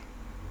you think?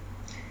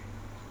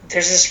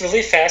 There's this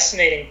really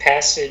fascinating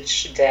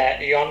passage that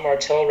Jan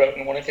Martel wrote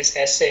in one of his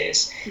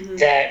essays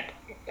that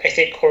I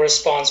think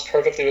corresponds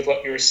perfectly with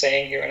what you were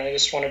saying here, and I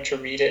just wanted to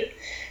read it,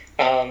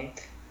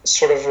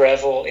 sort of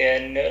revel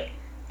in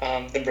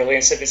the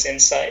brilliance of his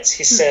insights.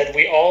 He said,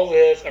 "We all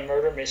live a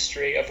murder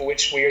mystery of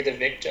which we are the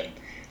victim.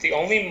 The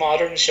only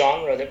modern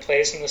genre that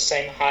plays in the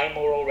same high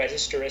moral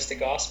register as the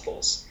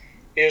Gospels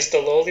is the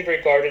lowly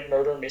regarded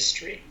murder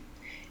mystery.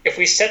 If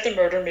we set the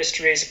murder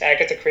mysteries of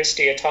Agatha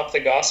Christie atop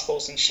the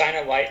Gospels and shine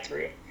a light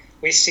through,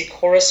 we see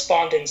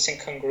correspondence and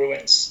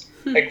congruence,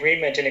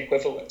 agreement and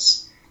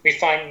equivalence. We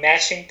find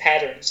matching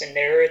patterns and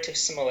narrative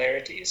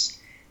similarities.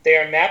 They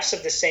are maps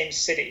of the same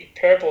city,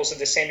 parables of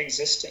the same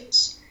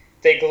existence.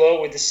 They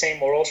glow with the same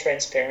moral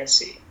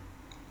transparency.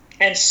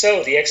 And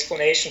so the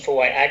explanation for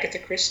why Agatha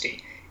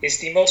Christie is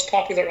the most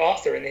popular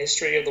author in the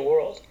history of the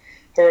world.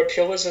 Her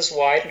appeal is as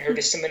wide and her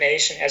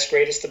dissemination as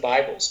great as the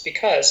Bible's,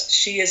 because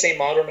she is a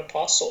modern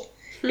apostle,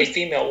 a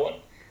female one,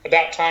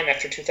 about time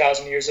after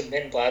 2,000 years of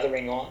men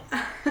blathering on.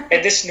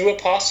 And this new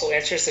apostle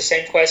answers the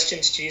same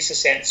questions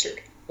Jesus answered.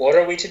 What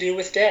are we to do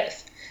with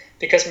death?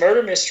 Because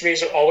murder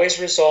mysteries are always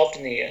resolved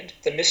in the end,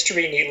 the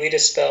mystery neatly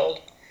dispelled.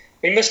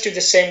 We must do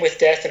the same with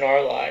death in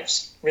our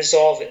lives.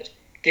 Resolve it,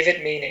 give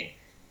it meaning,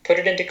 put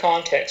it into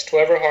context,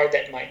 however hard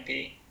that might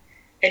be.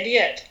 And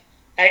yet,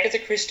 Agatha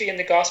Christie and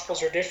the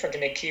Gospels are different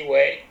in a key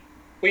way.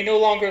 We no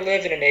longer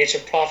live in an age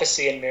of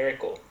prophecy and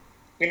miracle.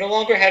 We no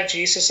longer have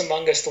Jesus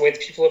among us the way the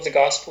people of the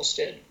Gospels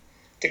did.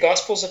 The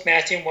Gospels of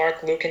Matthew,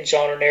 Mark, Luke, and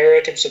John are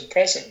narratives of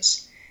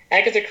presence.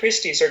 Agatha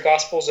Christie's are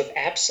Gospels of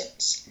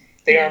absence.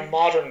 They are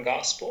modern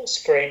Gospels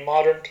for a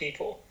modern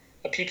people,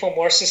 a people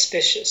more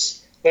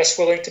suspicious, less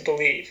willing to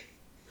believe.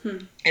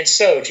 And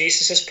so,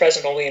 Jesus is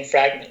present only in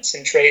fragments,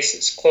 in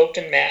traces, cloaked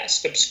and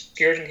masked,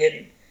 obscured and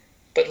hidden.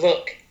 But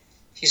look,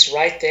 he's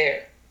right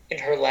there, in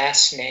her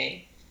last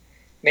name.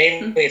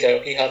 Mainly,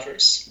 though, he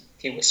hovers,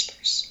 he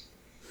whispers.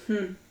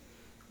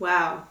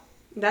 Wow,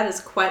 that is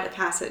quite a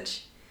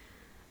passage.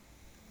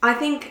 I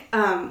think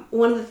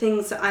one of the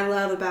things that I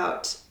love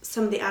about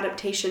some of the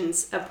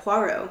adaptations of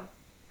Poirot,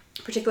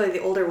 particularly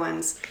the older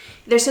ones,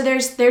 there's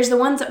the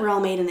ones that were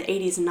all made in the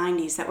 80s and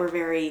 90s that were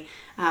very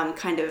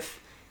kind of,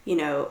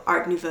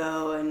 Art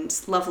Nouveau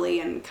and lovely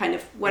and kind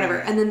of whatever.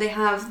 And then they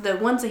have the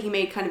ones that he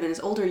made kind of in his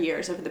older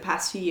years, over the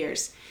past few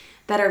years,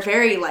 that are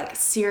very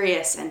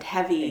serious and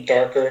heavy.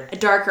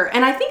 Darker.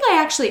 And I think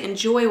I actually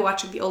enjoy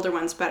watching the older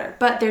ones better.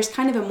 But there's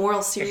kind of a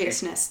moral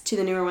seriousness to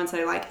the newer ones that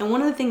I like. And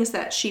one of the things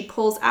that she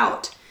pulls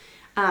out,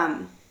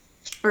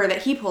 or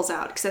that he pulls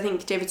out, because I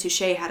think David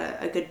Suchet had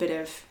a good bit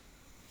of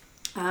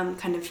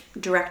kind of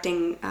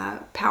directing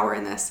power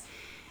in this,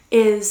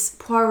 is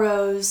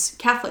Poirot's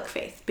Catholic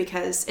faith,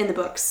 because in the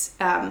books,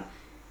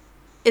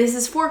 this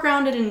is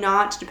foregrounded and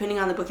not, depending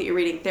on the book that you're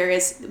reading.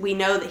 We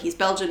know that he's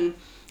Belgian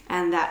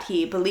and that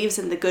he believes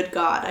in the good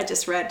God. I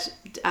just read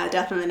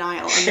Death on the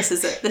Nile, and this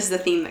is a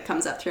theme that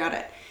comes up throughout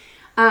it.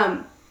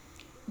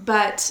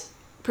 But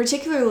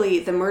particularly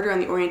the Murder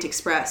on the Orient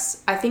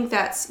Express, I think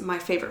that's my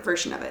favorite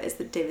version of it, is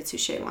the David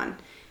Suchet one.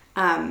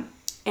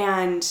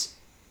 And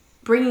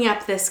bringing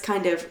up this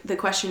kind of the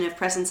question of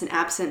presence and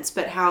absence,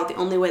 but how the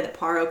only way that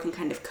Poirot can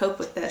kind of cope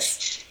with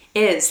this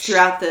is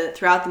throughout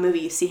the movie.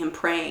 You see him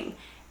praying,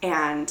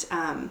 and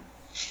I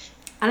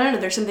don't know.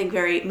 There's something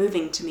very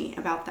moving to me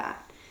about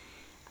that.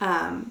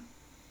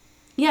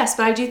 Yes,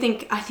 but I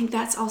think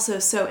that's also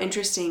so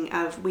interesting.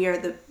 Of we are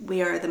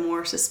the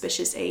more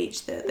suspicious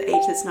age, the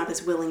age that's not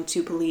as willing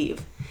to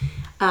believe.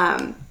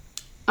 It's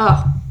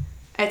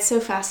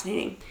so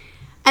fascinating.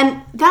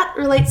 And that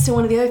relates to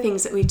one of the other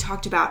things that we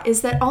talked about,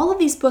 is that all of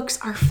these books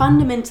are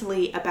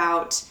fundamentally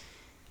about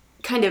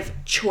kind of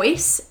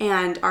choice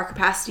and our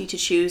capacity to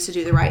choose to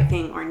do the right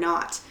thing or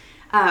not.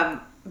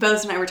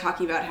 Boze and I were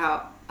talking about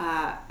how,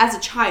 as a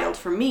child,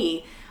 for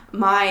me,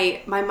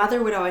 my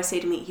mother would always say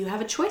to me, you have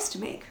a choice to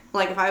make.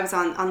 Like if I was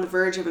on the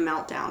verge of a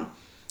meltdown,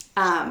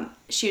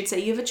 she would say,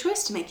 you have a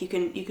choice to make. You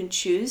can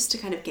choose to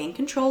kind of gain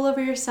control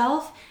over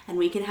yourself, and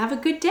we can have a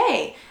good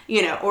day,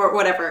 or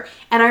whatever.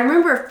 And I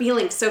remember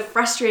feeling so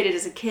frustrated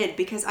as a kid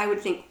because I would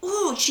think,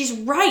 oh, she's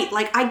right.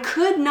 Like I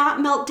could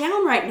not melt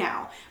down right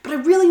now, but I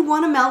really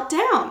want to melt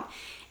down.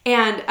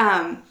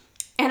 And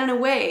in a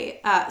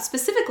way,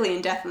 specifically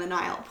in Death on the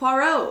Nile,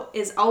 Poirot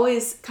is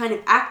always kind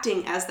of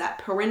acting as that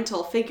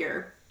parental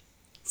figure,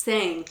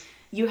 saying,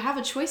 you have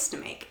a choice to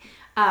make.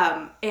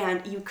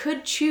 And you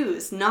could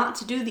choose not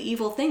to do the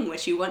evil thing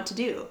which you want to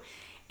do.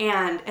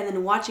 And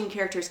then watching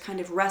characters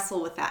kind of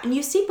wrestle with that. And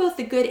you see both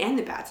the good and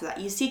the bad to that.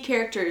 You see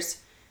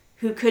characters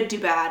who could do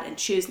bad and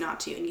choose not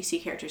to. And you see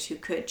characters who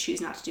could choose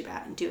not to do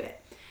bad and do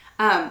it.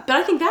 But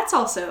I think that's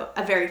also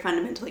a very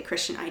fundamentally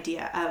Christian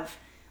idea of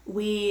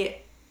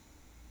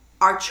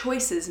our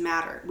choices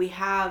matter. We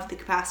have the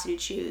capacity to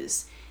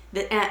choose.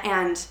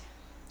 And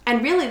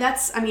really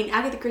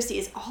Agatha Christie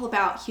is all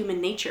about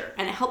human nature.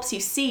 And it helps you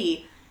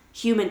see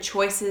human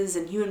choices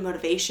and human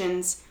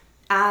motivations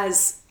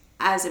as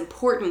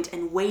important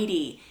and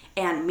weighty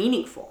and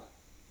meaningful.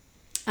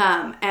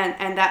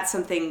 And that's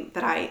something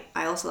that I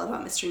also love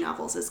about mystery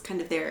novels, is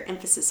kind of their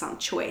emphasis on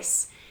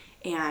choice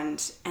and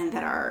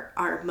that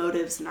our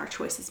motives and our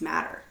choices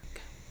matter.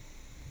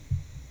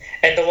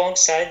 And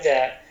alongside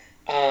that,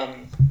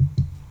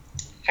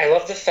 I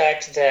love the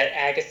fact that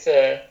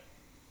Agatha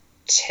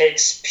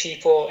takes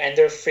people and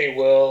their free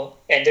will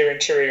and their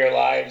interior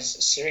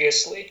lives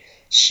seriously.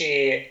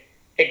 She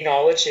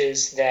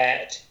acknowledges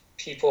that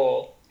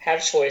people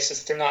have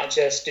choices. They're not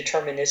just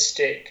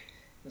deterministic,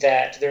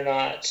 that they're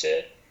not,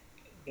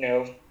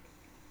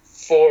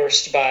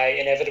 forced by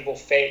inevitable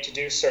fate to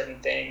do certain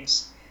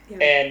things. Yeah.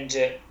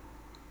 And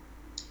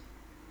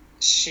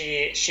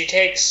she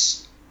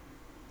takes...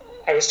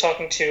 I was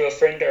talking to a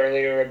friend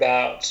earlier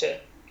about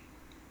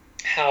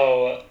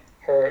how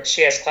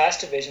she has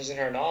class divisions in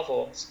her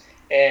novels,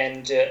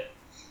 and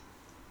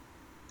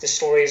the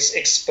stories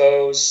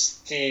expose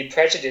the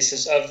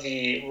prejudices of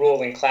the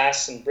ruling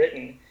class in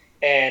Britain.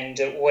 And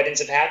what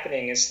ends up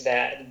happening is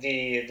that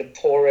the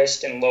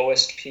poorest and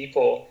lowest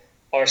people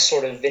are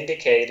sort of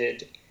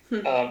vindicated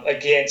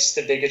against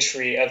the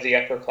bigotry of the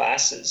upper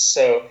classes.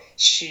 So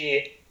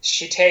she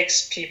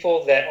takes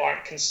people that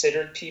aren't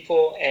considered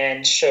people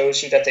and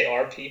shows you that they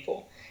are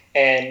people.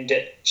 And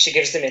she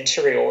gives them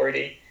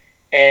interiority.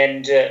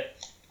 And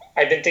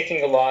I've been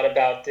thinking a lot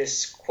about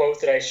this quote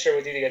that I shared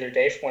with you the other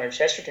day from one of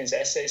Chesterton's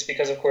essays,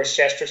 because, of course,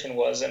 Chesterton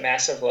was a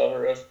massive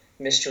lover of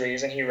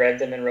mysteries, and he read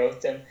them and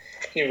wrote them.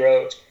 He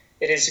wrote,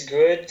 "It is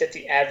good that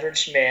the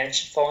average man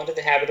should fall into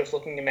the habit of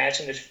looking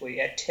imaginatively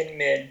at 10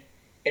 men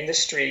in the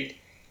street,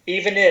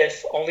 even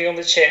if only on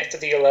the chance that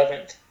the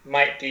 11th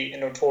might be a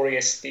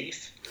notorious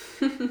thief."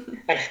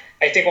 And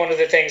I think one of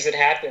the things that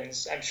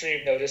happens, I'm sure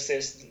you've noticed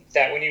this,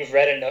 that when you've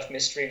read enough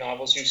mystery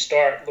novels, you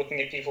start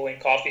looking at people in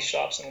coffee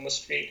shops and on the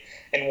street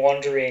and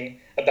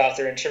wondering about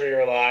their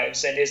interior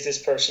lives. And is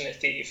this person a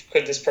thief?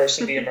 Could this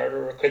person be a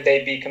murderer? Could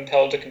they be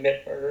compelled to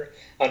commit murder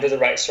under the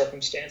right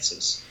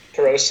circumstances?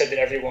 Perot said that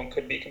everyone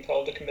could be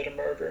compelled to commit a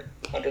murder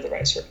under the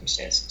right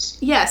circumstances.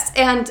 Yes,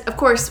 and of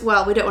course,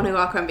 well, we don't want to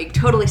walk around being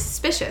totally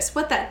suspicious.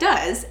 What that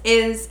does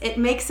is it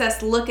makes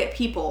us look at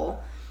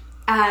people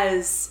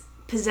as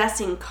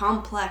possessing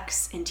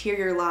complex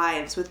interior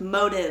lives with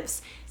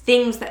motives,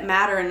 things that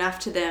matter enough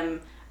to them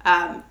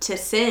to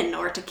sin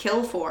or to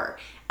kill for.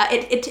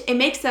 It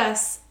makes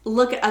us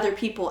look at other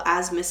people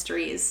as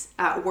mysteries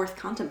worth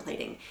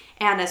contemplating,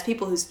 and as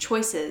people whose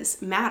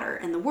choices matter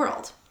in the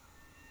world.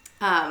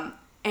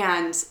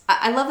 And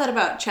I love that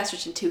about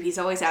Chesterton too. He's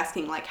always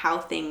asking like how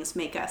things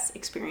make us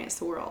experience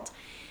the world.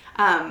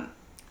 And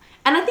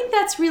I think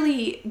that's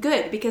really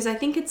good, because I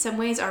think in some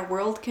ways our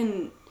world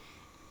can,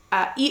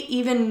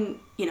 even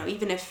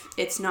if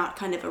it's not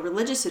kind of a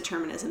religious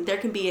determinism, there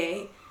can be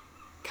a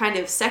kind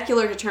of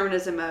secular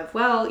determinism of,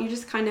 well, you're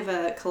just kind of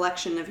a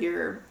collection of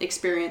your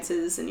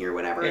experiences and your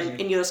whatever, mm-hmm.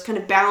 and you're just kind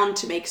of bound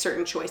to make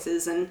certain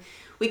choices, and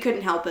we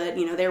couldn't help it,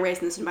 they're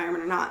raised in this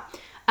environment or not.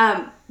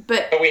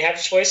 But we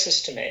have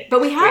choices to make. But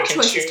we have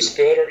choices choices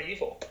to make. Good or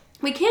evil.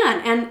 We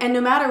can, and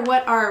no matter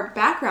what our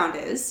background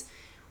is,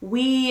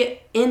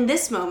 in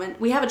this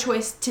moment, we have a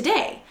choice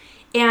today.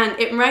 And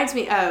it reminds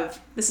me of,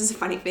 this is a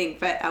funny thing,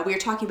 but we were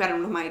talking about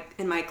it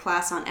in my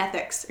class on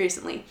ethics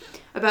recently,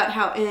 about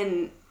how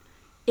in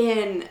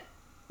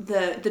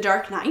the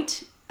Dark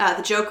Knight,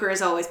 the Joker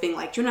is always being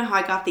like, do you know how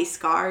I got these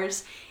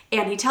scars?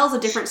 And he tells a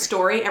different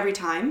story every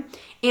time.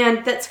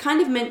 And that's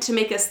kind of meant to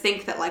make us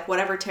think that like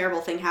whatever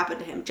terrible thing happened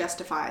to him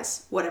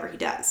justifies whatever he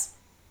does.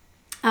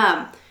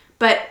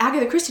 But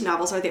Agatha Christie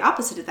novels are the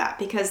opposite of that,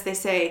 because they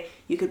say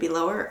you could be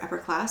lower or upper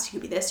class, you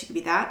could be this, you could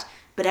be that,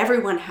 but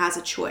everyone has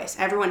a choice.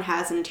 Everyone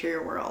has an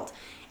interior world.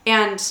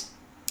 And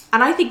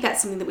I think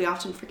that's something that we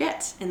often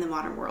forget in the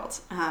modern world,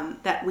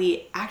 that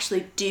we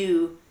actually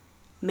do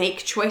make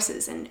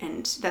choices,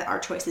 and that our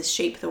choices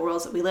shape the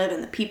worlds that we live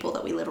and the people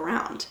that we live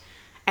around.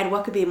 And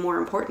what could be more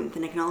important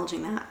than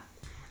acknowledging that?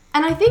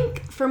 And I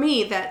think for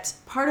me that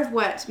part of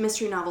what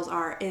mystery novels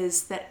are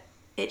is that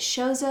it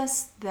shows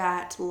us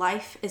that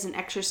life is an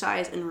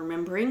exercise in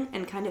remembering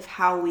and kind of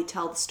how we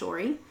tell the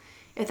story,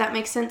 if that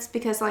makes sense.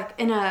 Because like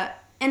in a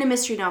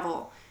mystery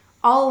novel,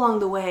 all along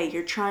the way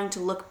you're trying to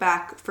look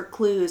back for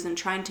clues and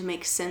trying to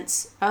make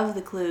sense of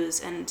the clues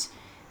and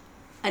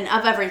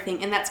of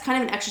everything. And that's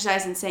kind of an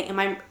exercise in saying, am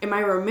I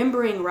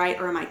remembering right,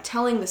 or am I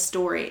telling the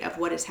story of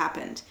what has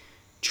happened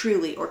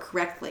truly or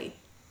correctly?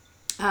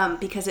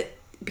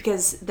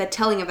 Because the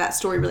telling of that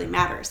story really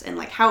matters, and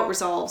like how it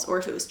resolves or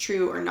if it was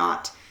true or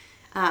not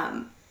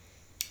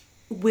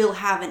will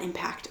have an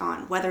impact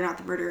on whether or not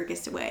the murderer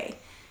gets away.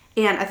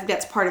 And I think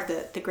that's part of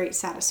the great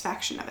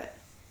satisfaction of it.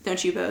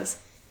 Don't you, Boze?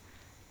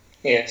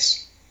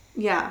 Yes.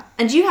 Yeah.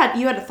 And you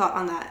had a thought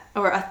on that,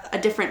 or a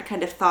different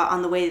kind of thought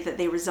on the way that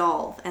they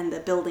resolve and the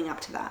building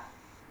up to that.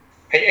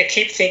 I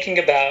keep thinking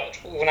about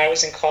when I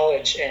was in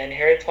college and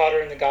Harry Potter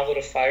and the Goblet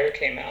of Fire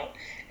came out.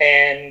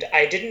 And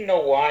I didn't know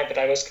why, but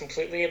I was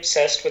completely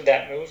obsessed with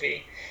that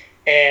movie.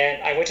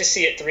 And I went to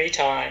see it 3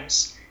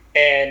 times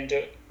and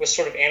was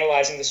sort of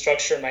analyzing the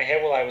structure in my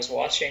head while I was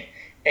watching.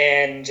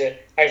 And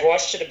I've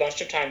watched it a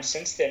bunch of times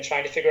since then,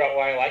 trying to figure out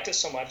why I liked it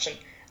so much. And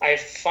I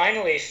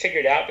finally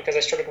figured out, because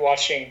I started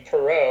watching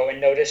Perot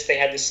and noticed they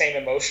had the same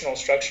emotional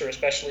structure,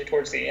 especially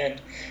towards the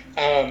end.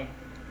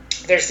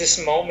 There's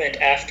this moment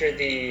after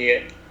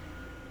the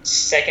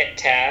second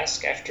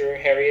task, after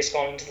Harry has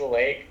gone into the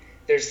lake,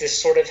 there's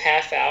this sort of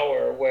half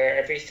hour where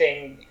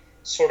everything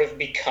sort of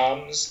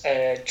becomes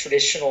a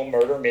traditional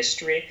murder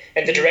mystery.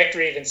 And the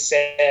director even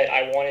said,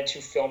 I wanted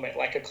to film it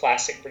like a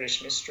classic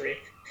British mystery.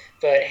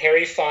 But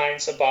Harry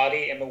finds a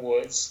body in the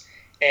woods,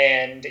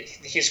 and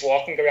he's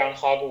walking around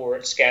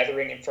Hogwarts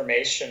gathering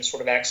information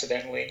sort of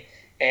accidentally.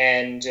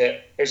 And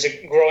there's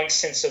a growing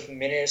sense of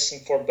menace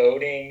and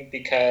foreboding,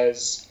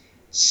 because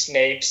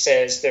Snape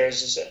says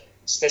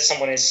that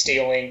someone is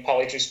stealing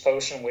Polyjuice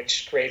Potion,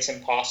 which creates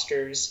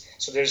imposters.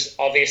 So there's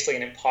obviously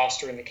an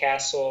imposter in the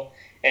castle,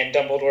 and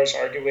Dumbledore's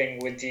arguing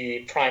with the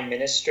Prime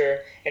Minister.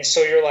 And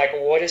so you're like,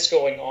 what is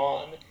going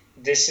on?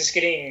 This is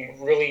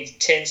getting really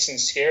tense and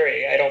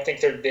scary. I don't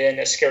think there'd been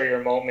a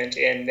scarier moment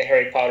in the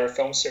Harry Potter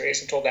film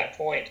series until that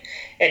point.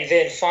 And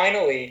then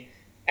finally,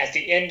 at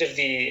the end of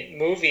the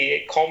movie,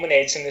 it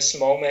culminates in this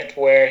moment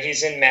where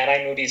he's in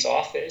Mad-Eye Moody's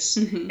office,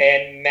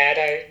 and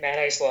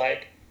Mad-Eye's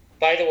like,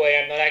 by the way,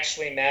 I'm not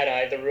actually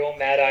Mad-Eye. The real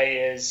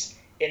Mad-Eye is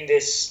in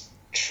this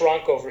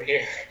trunk over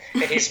here,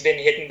 and he's been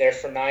hidden there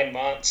for 9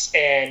 months.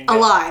 And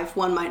alive,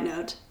 one might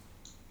note.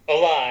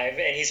 Alive,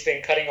 and he's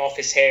been cutting off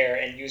his hair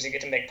and using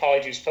it to make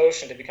Polyjuice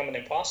Potion to become an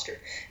imposter.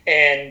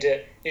 And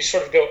you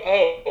sort of go,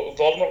 oh,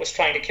 Voldemort was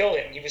trying to kill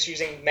him. He was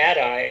using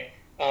Mad-Eye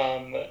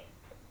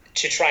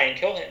to try and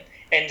kill him.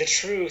 And the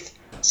truth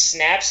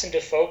snaps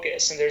into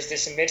focus, and there's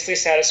this immensely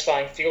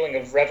satisfying feeling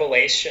of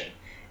revelation.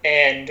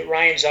 And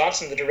Rian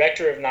Johnson, the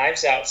director of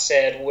Knives Out,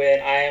 said, when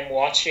I am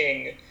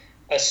watching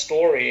a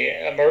story,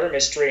 a murder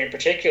mystery in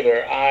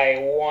particular, I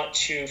want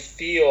to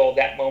feel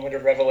that moment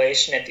of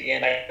revelation at the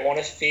end. I want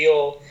to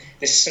feel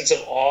this sense of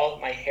awe.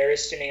 My hair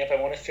is standing up. I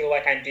want to feel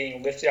like I'm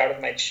being lifted out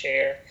of my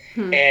chair.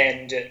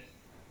 And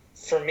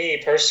for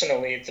me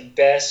personally,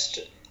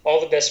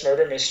 all the best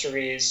murder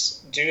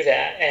mysteries do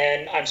that.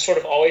 And I'm sort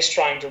of always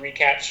trying to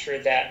recapture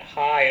that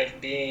high of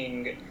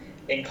being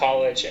in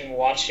college and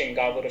watching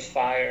Goblet of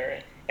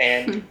Fire,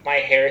 and my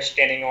hair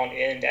standing on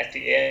end at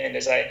the end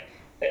as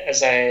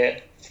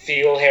I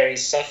feel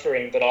Harry's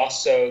suffering, but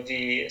also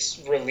the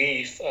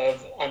relief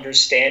of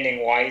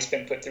understanding why he's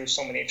been put through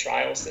so many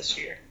trials this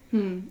year.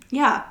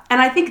 Yeah,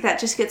 and I think that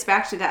just gets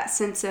back to that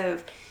sense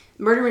of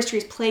murder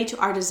mysteries play to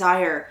our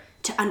desire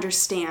to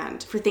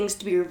understand, for things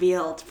to be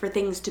revealed, for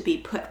things to be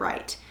put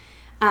right.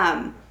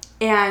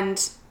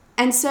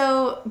 And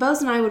so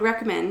Boze and I would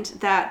recommend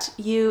that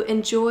you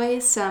enjoy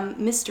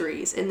some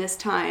mysteries in this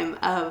time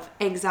of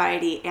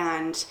anxiety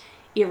and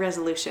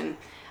irresolution.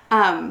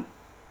 Don't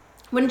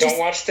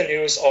watch the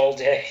news all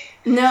day.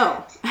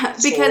 No,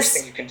 it's because the worst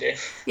thing you can do.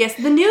 Yes,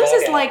 the news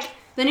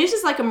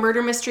is like a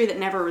murder mystery that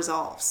never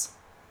resolves.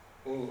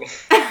 Ooh,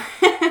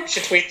 you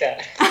should tweet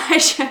that. I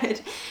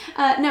should.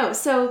 No,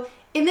 so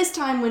in this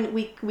time when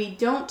we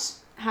don't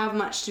have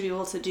much to be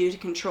able to do to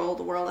control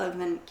the world other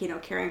than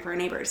caring for our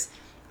neighbors,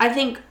 I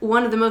think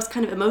one of the most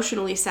kind of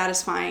emotionally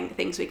satisfying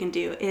things we can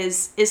do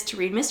is to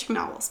read mystery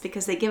novels,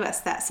 because they give us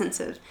that sense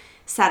of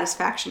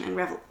satisfaction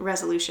and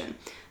resolution.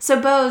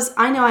 So Boze,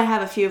 I know I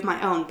have a few of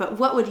my own, but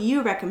what would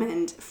you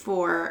recommend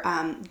for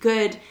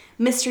good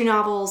mystery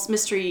novels,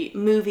 mystery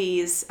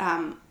movies?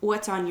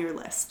 What's on your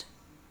list?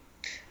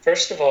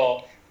 First of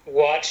all,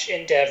 watch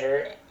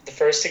Endeavor. The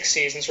first 6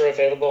 seasons are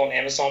available on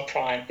Amazon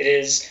Prime. It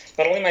is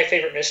not only my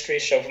favorite mystery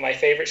show, but my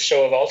favorite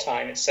show of all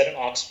time. It's set in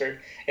Oxford,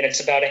 and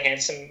it's about a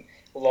handsome,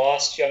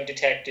 lost young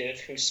detective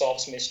who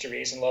solves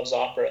mysteries and loves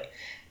opera.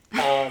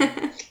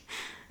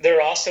 There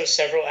are also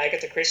several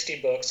Agatha Christie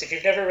books. If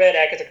you've never read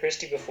Agatha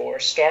Christie before,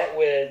 start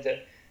with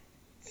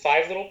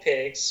Five Little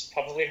Pigs,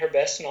 probably her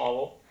best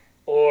novel,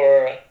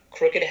 or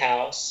Crooked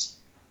House,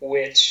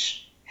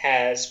 which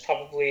has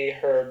probably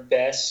her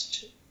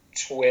best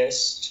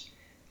twist,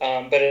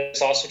 but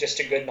it's also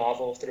just a good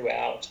novel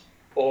throughout,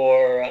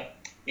 or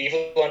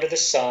Evil Under the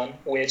Sun,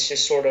 which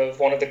is sort of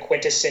one of the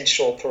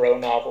quintessential Poirot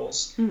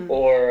novels,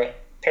 or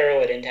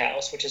Peril at End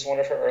House, which is one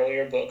of her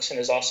earlier books and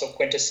is also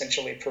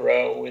quintessentially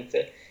Poirot, with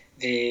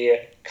the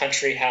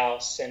country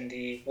house and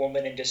the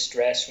woman in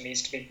distress who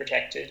needs to be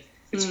protected.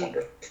 It's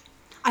wonderful.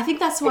 I think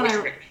that's one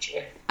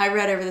I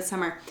read over the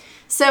summer.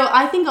 So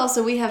I think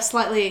also we have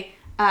slightly...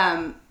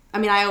 I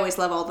mean, I always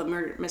love all the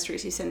murder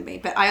mysteries you send me,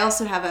 but I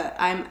also have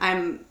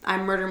I'm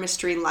murder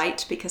mystery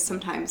light, because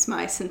sometimes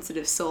my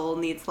sensitive soul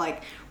needs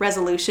like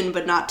resolution,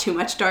 but not too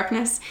much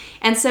darkness.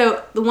 And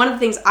so one of the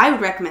things I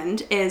would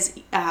recommend is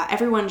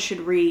everyone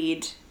should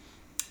read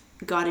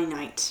Gaudy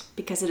Night,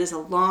 because it is a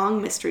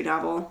long mystery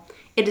novel.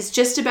 It is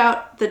just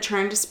about the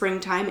turn to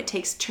springtime. It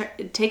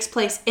takes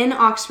place in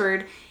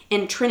Oxford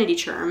in Trinity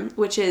Term,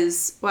 which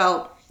is,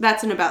 well,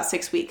 that's in about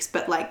 6 weeks,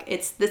 but like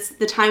it's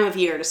the time of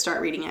year to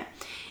start reading it.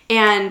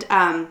 And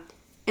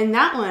in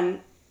that one,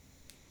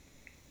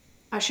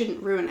 I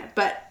shouldn't ruin it,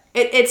 but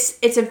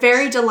it's a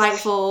very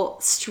delightful,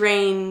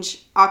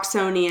 strange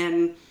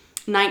Oxonian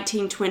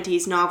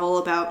 1920s novel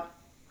about,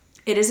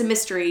 it is a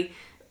mystery,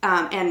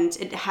 and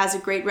it has a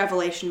great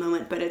revelation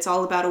moment, but it's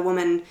all about a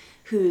woman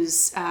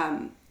who's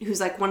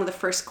like one of the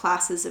first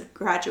classes of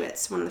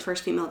graduates, one of the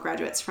first female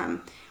graduates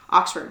from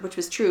Oxford, which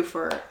was true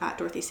for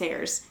Dorothy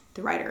Sayers,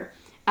 the writer.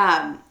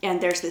 And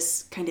there's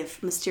this kind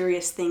of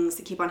mysterious things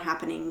that keep on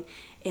happening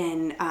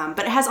but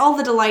it has all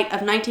the delight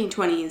of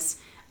 1920s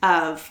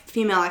of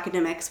female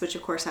academics, which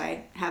of course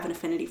I have an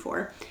affinity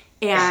for,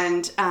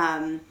 and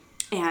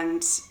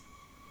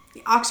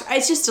Oxford.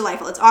 It's just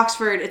delightful. It's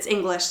Oxford. It's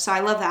English, so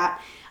I love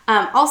that.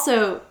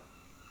 Also,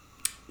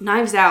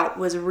 Knives Out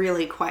was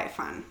really quite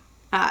fun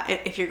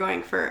if you're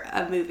going for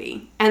a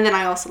movie, and then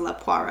I also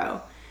love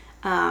Poirot,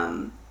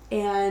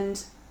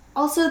 and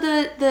also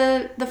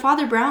the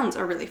Father Browns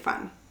are really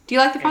fun. Do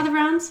you like the Father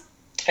Browns?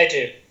 I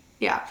do.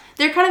 Yeah,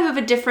 they're kind of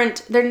a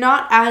different... They're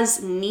not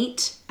as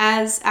neat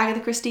as Agatha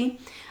Christie,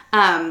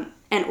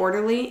 and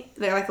orderly.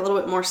 They're like a little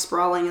bit more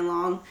sprawling and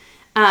long.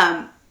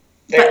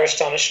 They're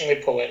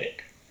astonishingly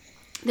poetic.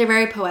 They're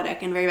very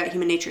poetic and very about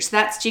human nature. So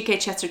that's G.K.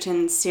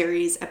 Chesterton's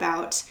series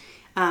about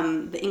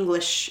the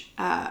English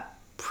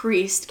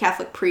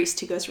Catholic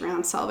priest who goes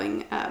around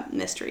solving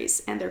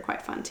mysteries, and they're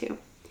quite fun too.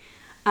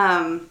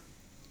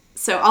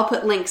 So I'll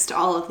put links to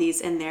all of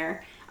these in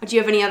there. Do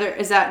you have any other...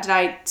 did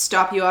I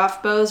stop you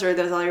off, Boze, or are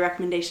those all your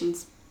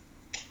recommendations?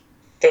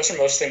 Those are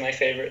mostly my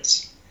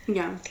favorites.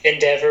 Yeah.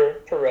 Endeavor,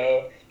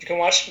 Poirot. You can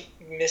watch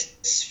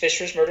Miss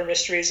Fisher's murder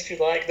mysteries if you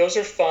like. Those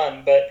are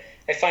fun, but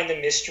I find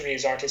the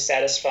mysteries aren't as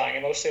satisfying.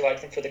 I mostly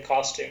like them for the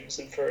costumes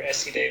and for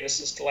S.C.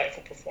 Davis's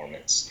delightful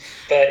performance.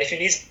 But if you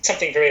need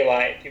something very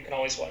light, you can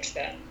always watch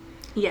that.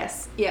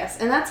 Yes.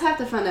 And that's half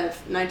the fun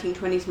of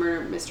 1920s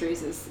murder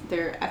mysteries, is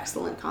their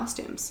excellent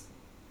costumes.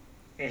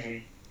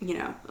 Mm-hmm. You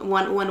know,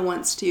 one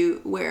wants to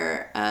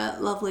wear a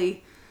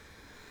lovely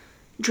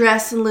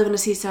dress and live in a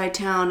seaside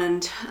town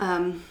and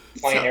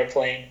fly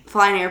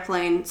an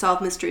airplane,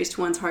 solve mysteries to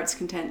one's heart's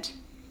content.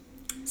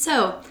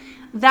 So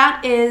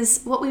that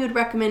is what we would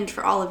recommend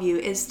for all of you,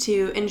 is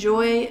to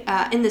enjoy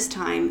in this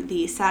time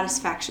the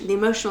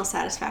emotional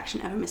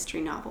satisfaction of a mystery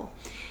novel,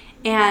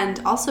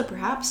 and also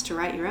perhaps to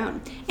write your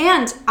own.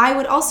 And I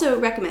would also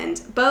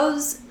recommend,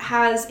 Boze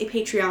has a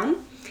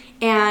Patreon.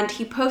 And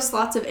he posts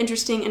lots of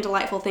interesting and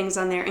delightful things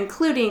on there,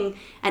 including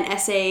an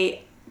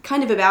essay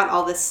kind of about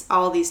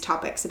all these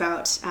topics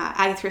about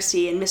Agatha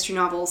Christie and mystery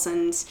novels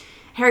and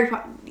Harry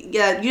Potter.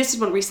 Yeah, you just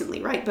did one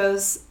recently, right,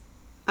 Boze?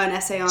 An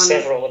essay on...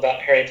 Several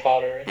about Harry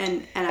Potter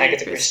and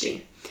Agatha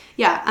Christie.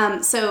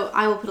 Yeah, so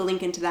I will put a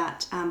link into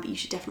that, but you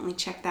should definitely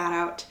check that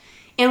out.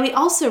 And we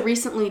also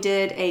recently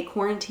did a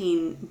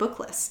quarantine book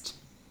list,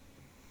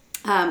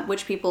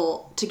 which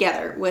people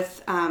together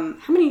with... how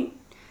many...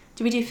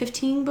 Did we do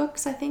 15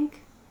 books, I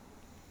think?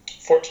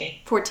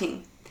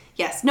 14.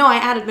 Yes. No, I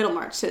added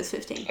Middlemarch, so it's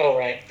 15. Oh,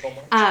 right.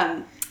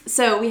 Middlemarch.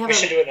 So we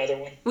should do another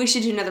one. We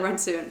should do another one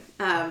soon.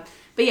 But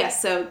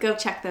yes, so go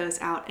check those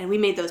out. And we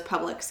made those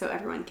public so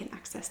everyone can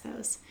access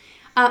those.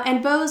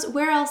 And Boze,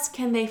 where else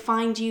can they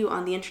find you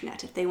on the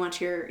internet if they want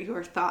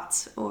your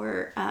thoughts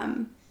or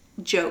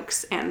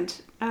jokes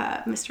and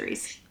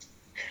mysteries?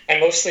 I'm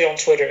mostly on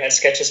Twitter at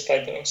Sketches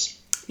by Boze.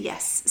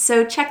 Yes,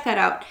 so check that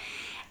out.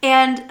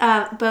 And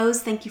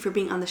Boze, thank you for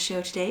being on the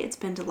show today. It's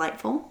been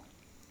delightful.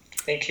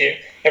 Thank you.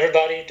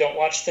 Everybody, don't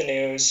watch the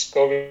news.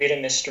 Go read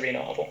a mystery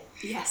novel.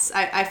 Yes,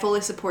 I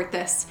fully support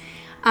this.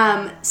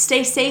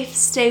 Stay safe,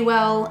 stay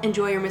well,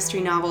 enjoy your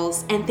mystery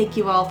novels, and thank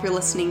you all for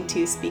listening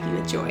to Speaking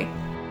with Joy.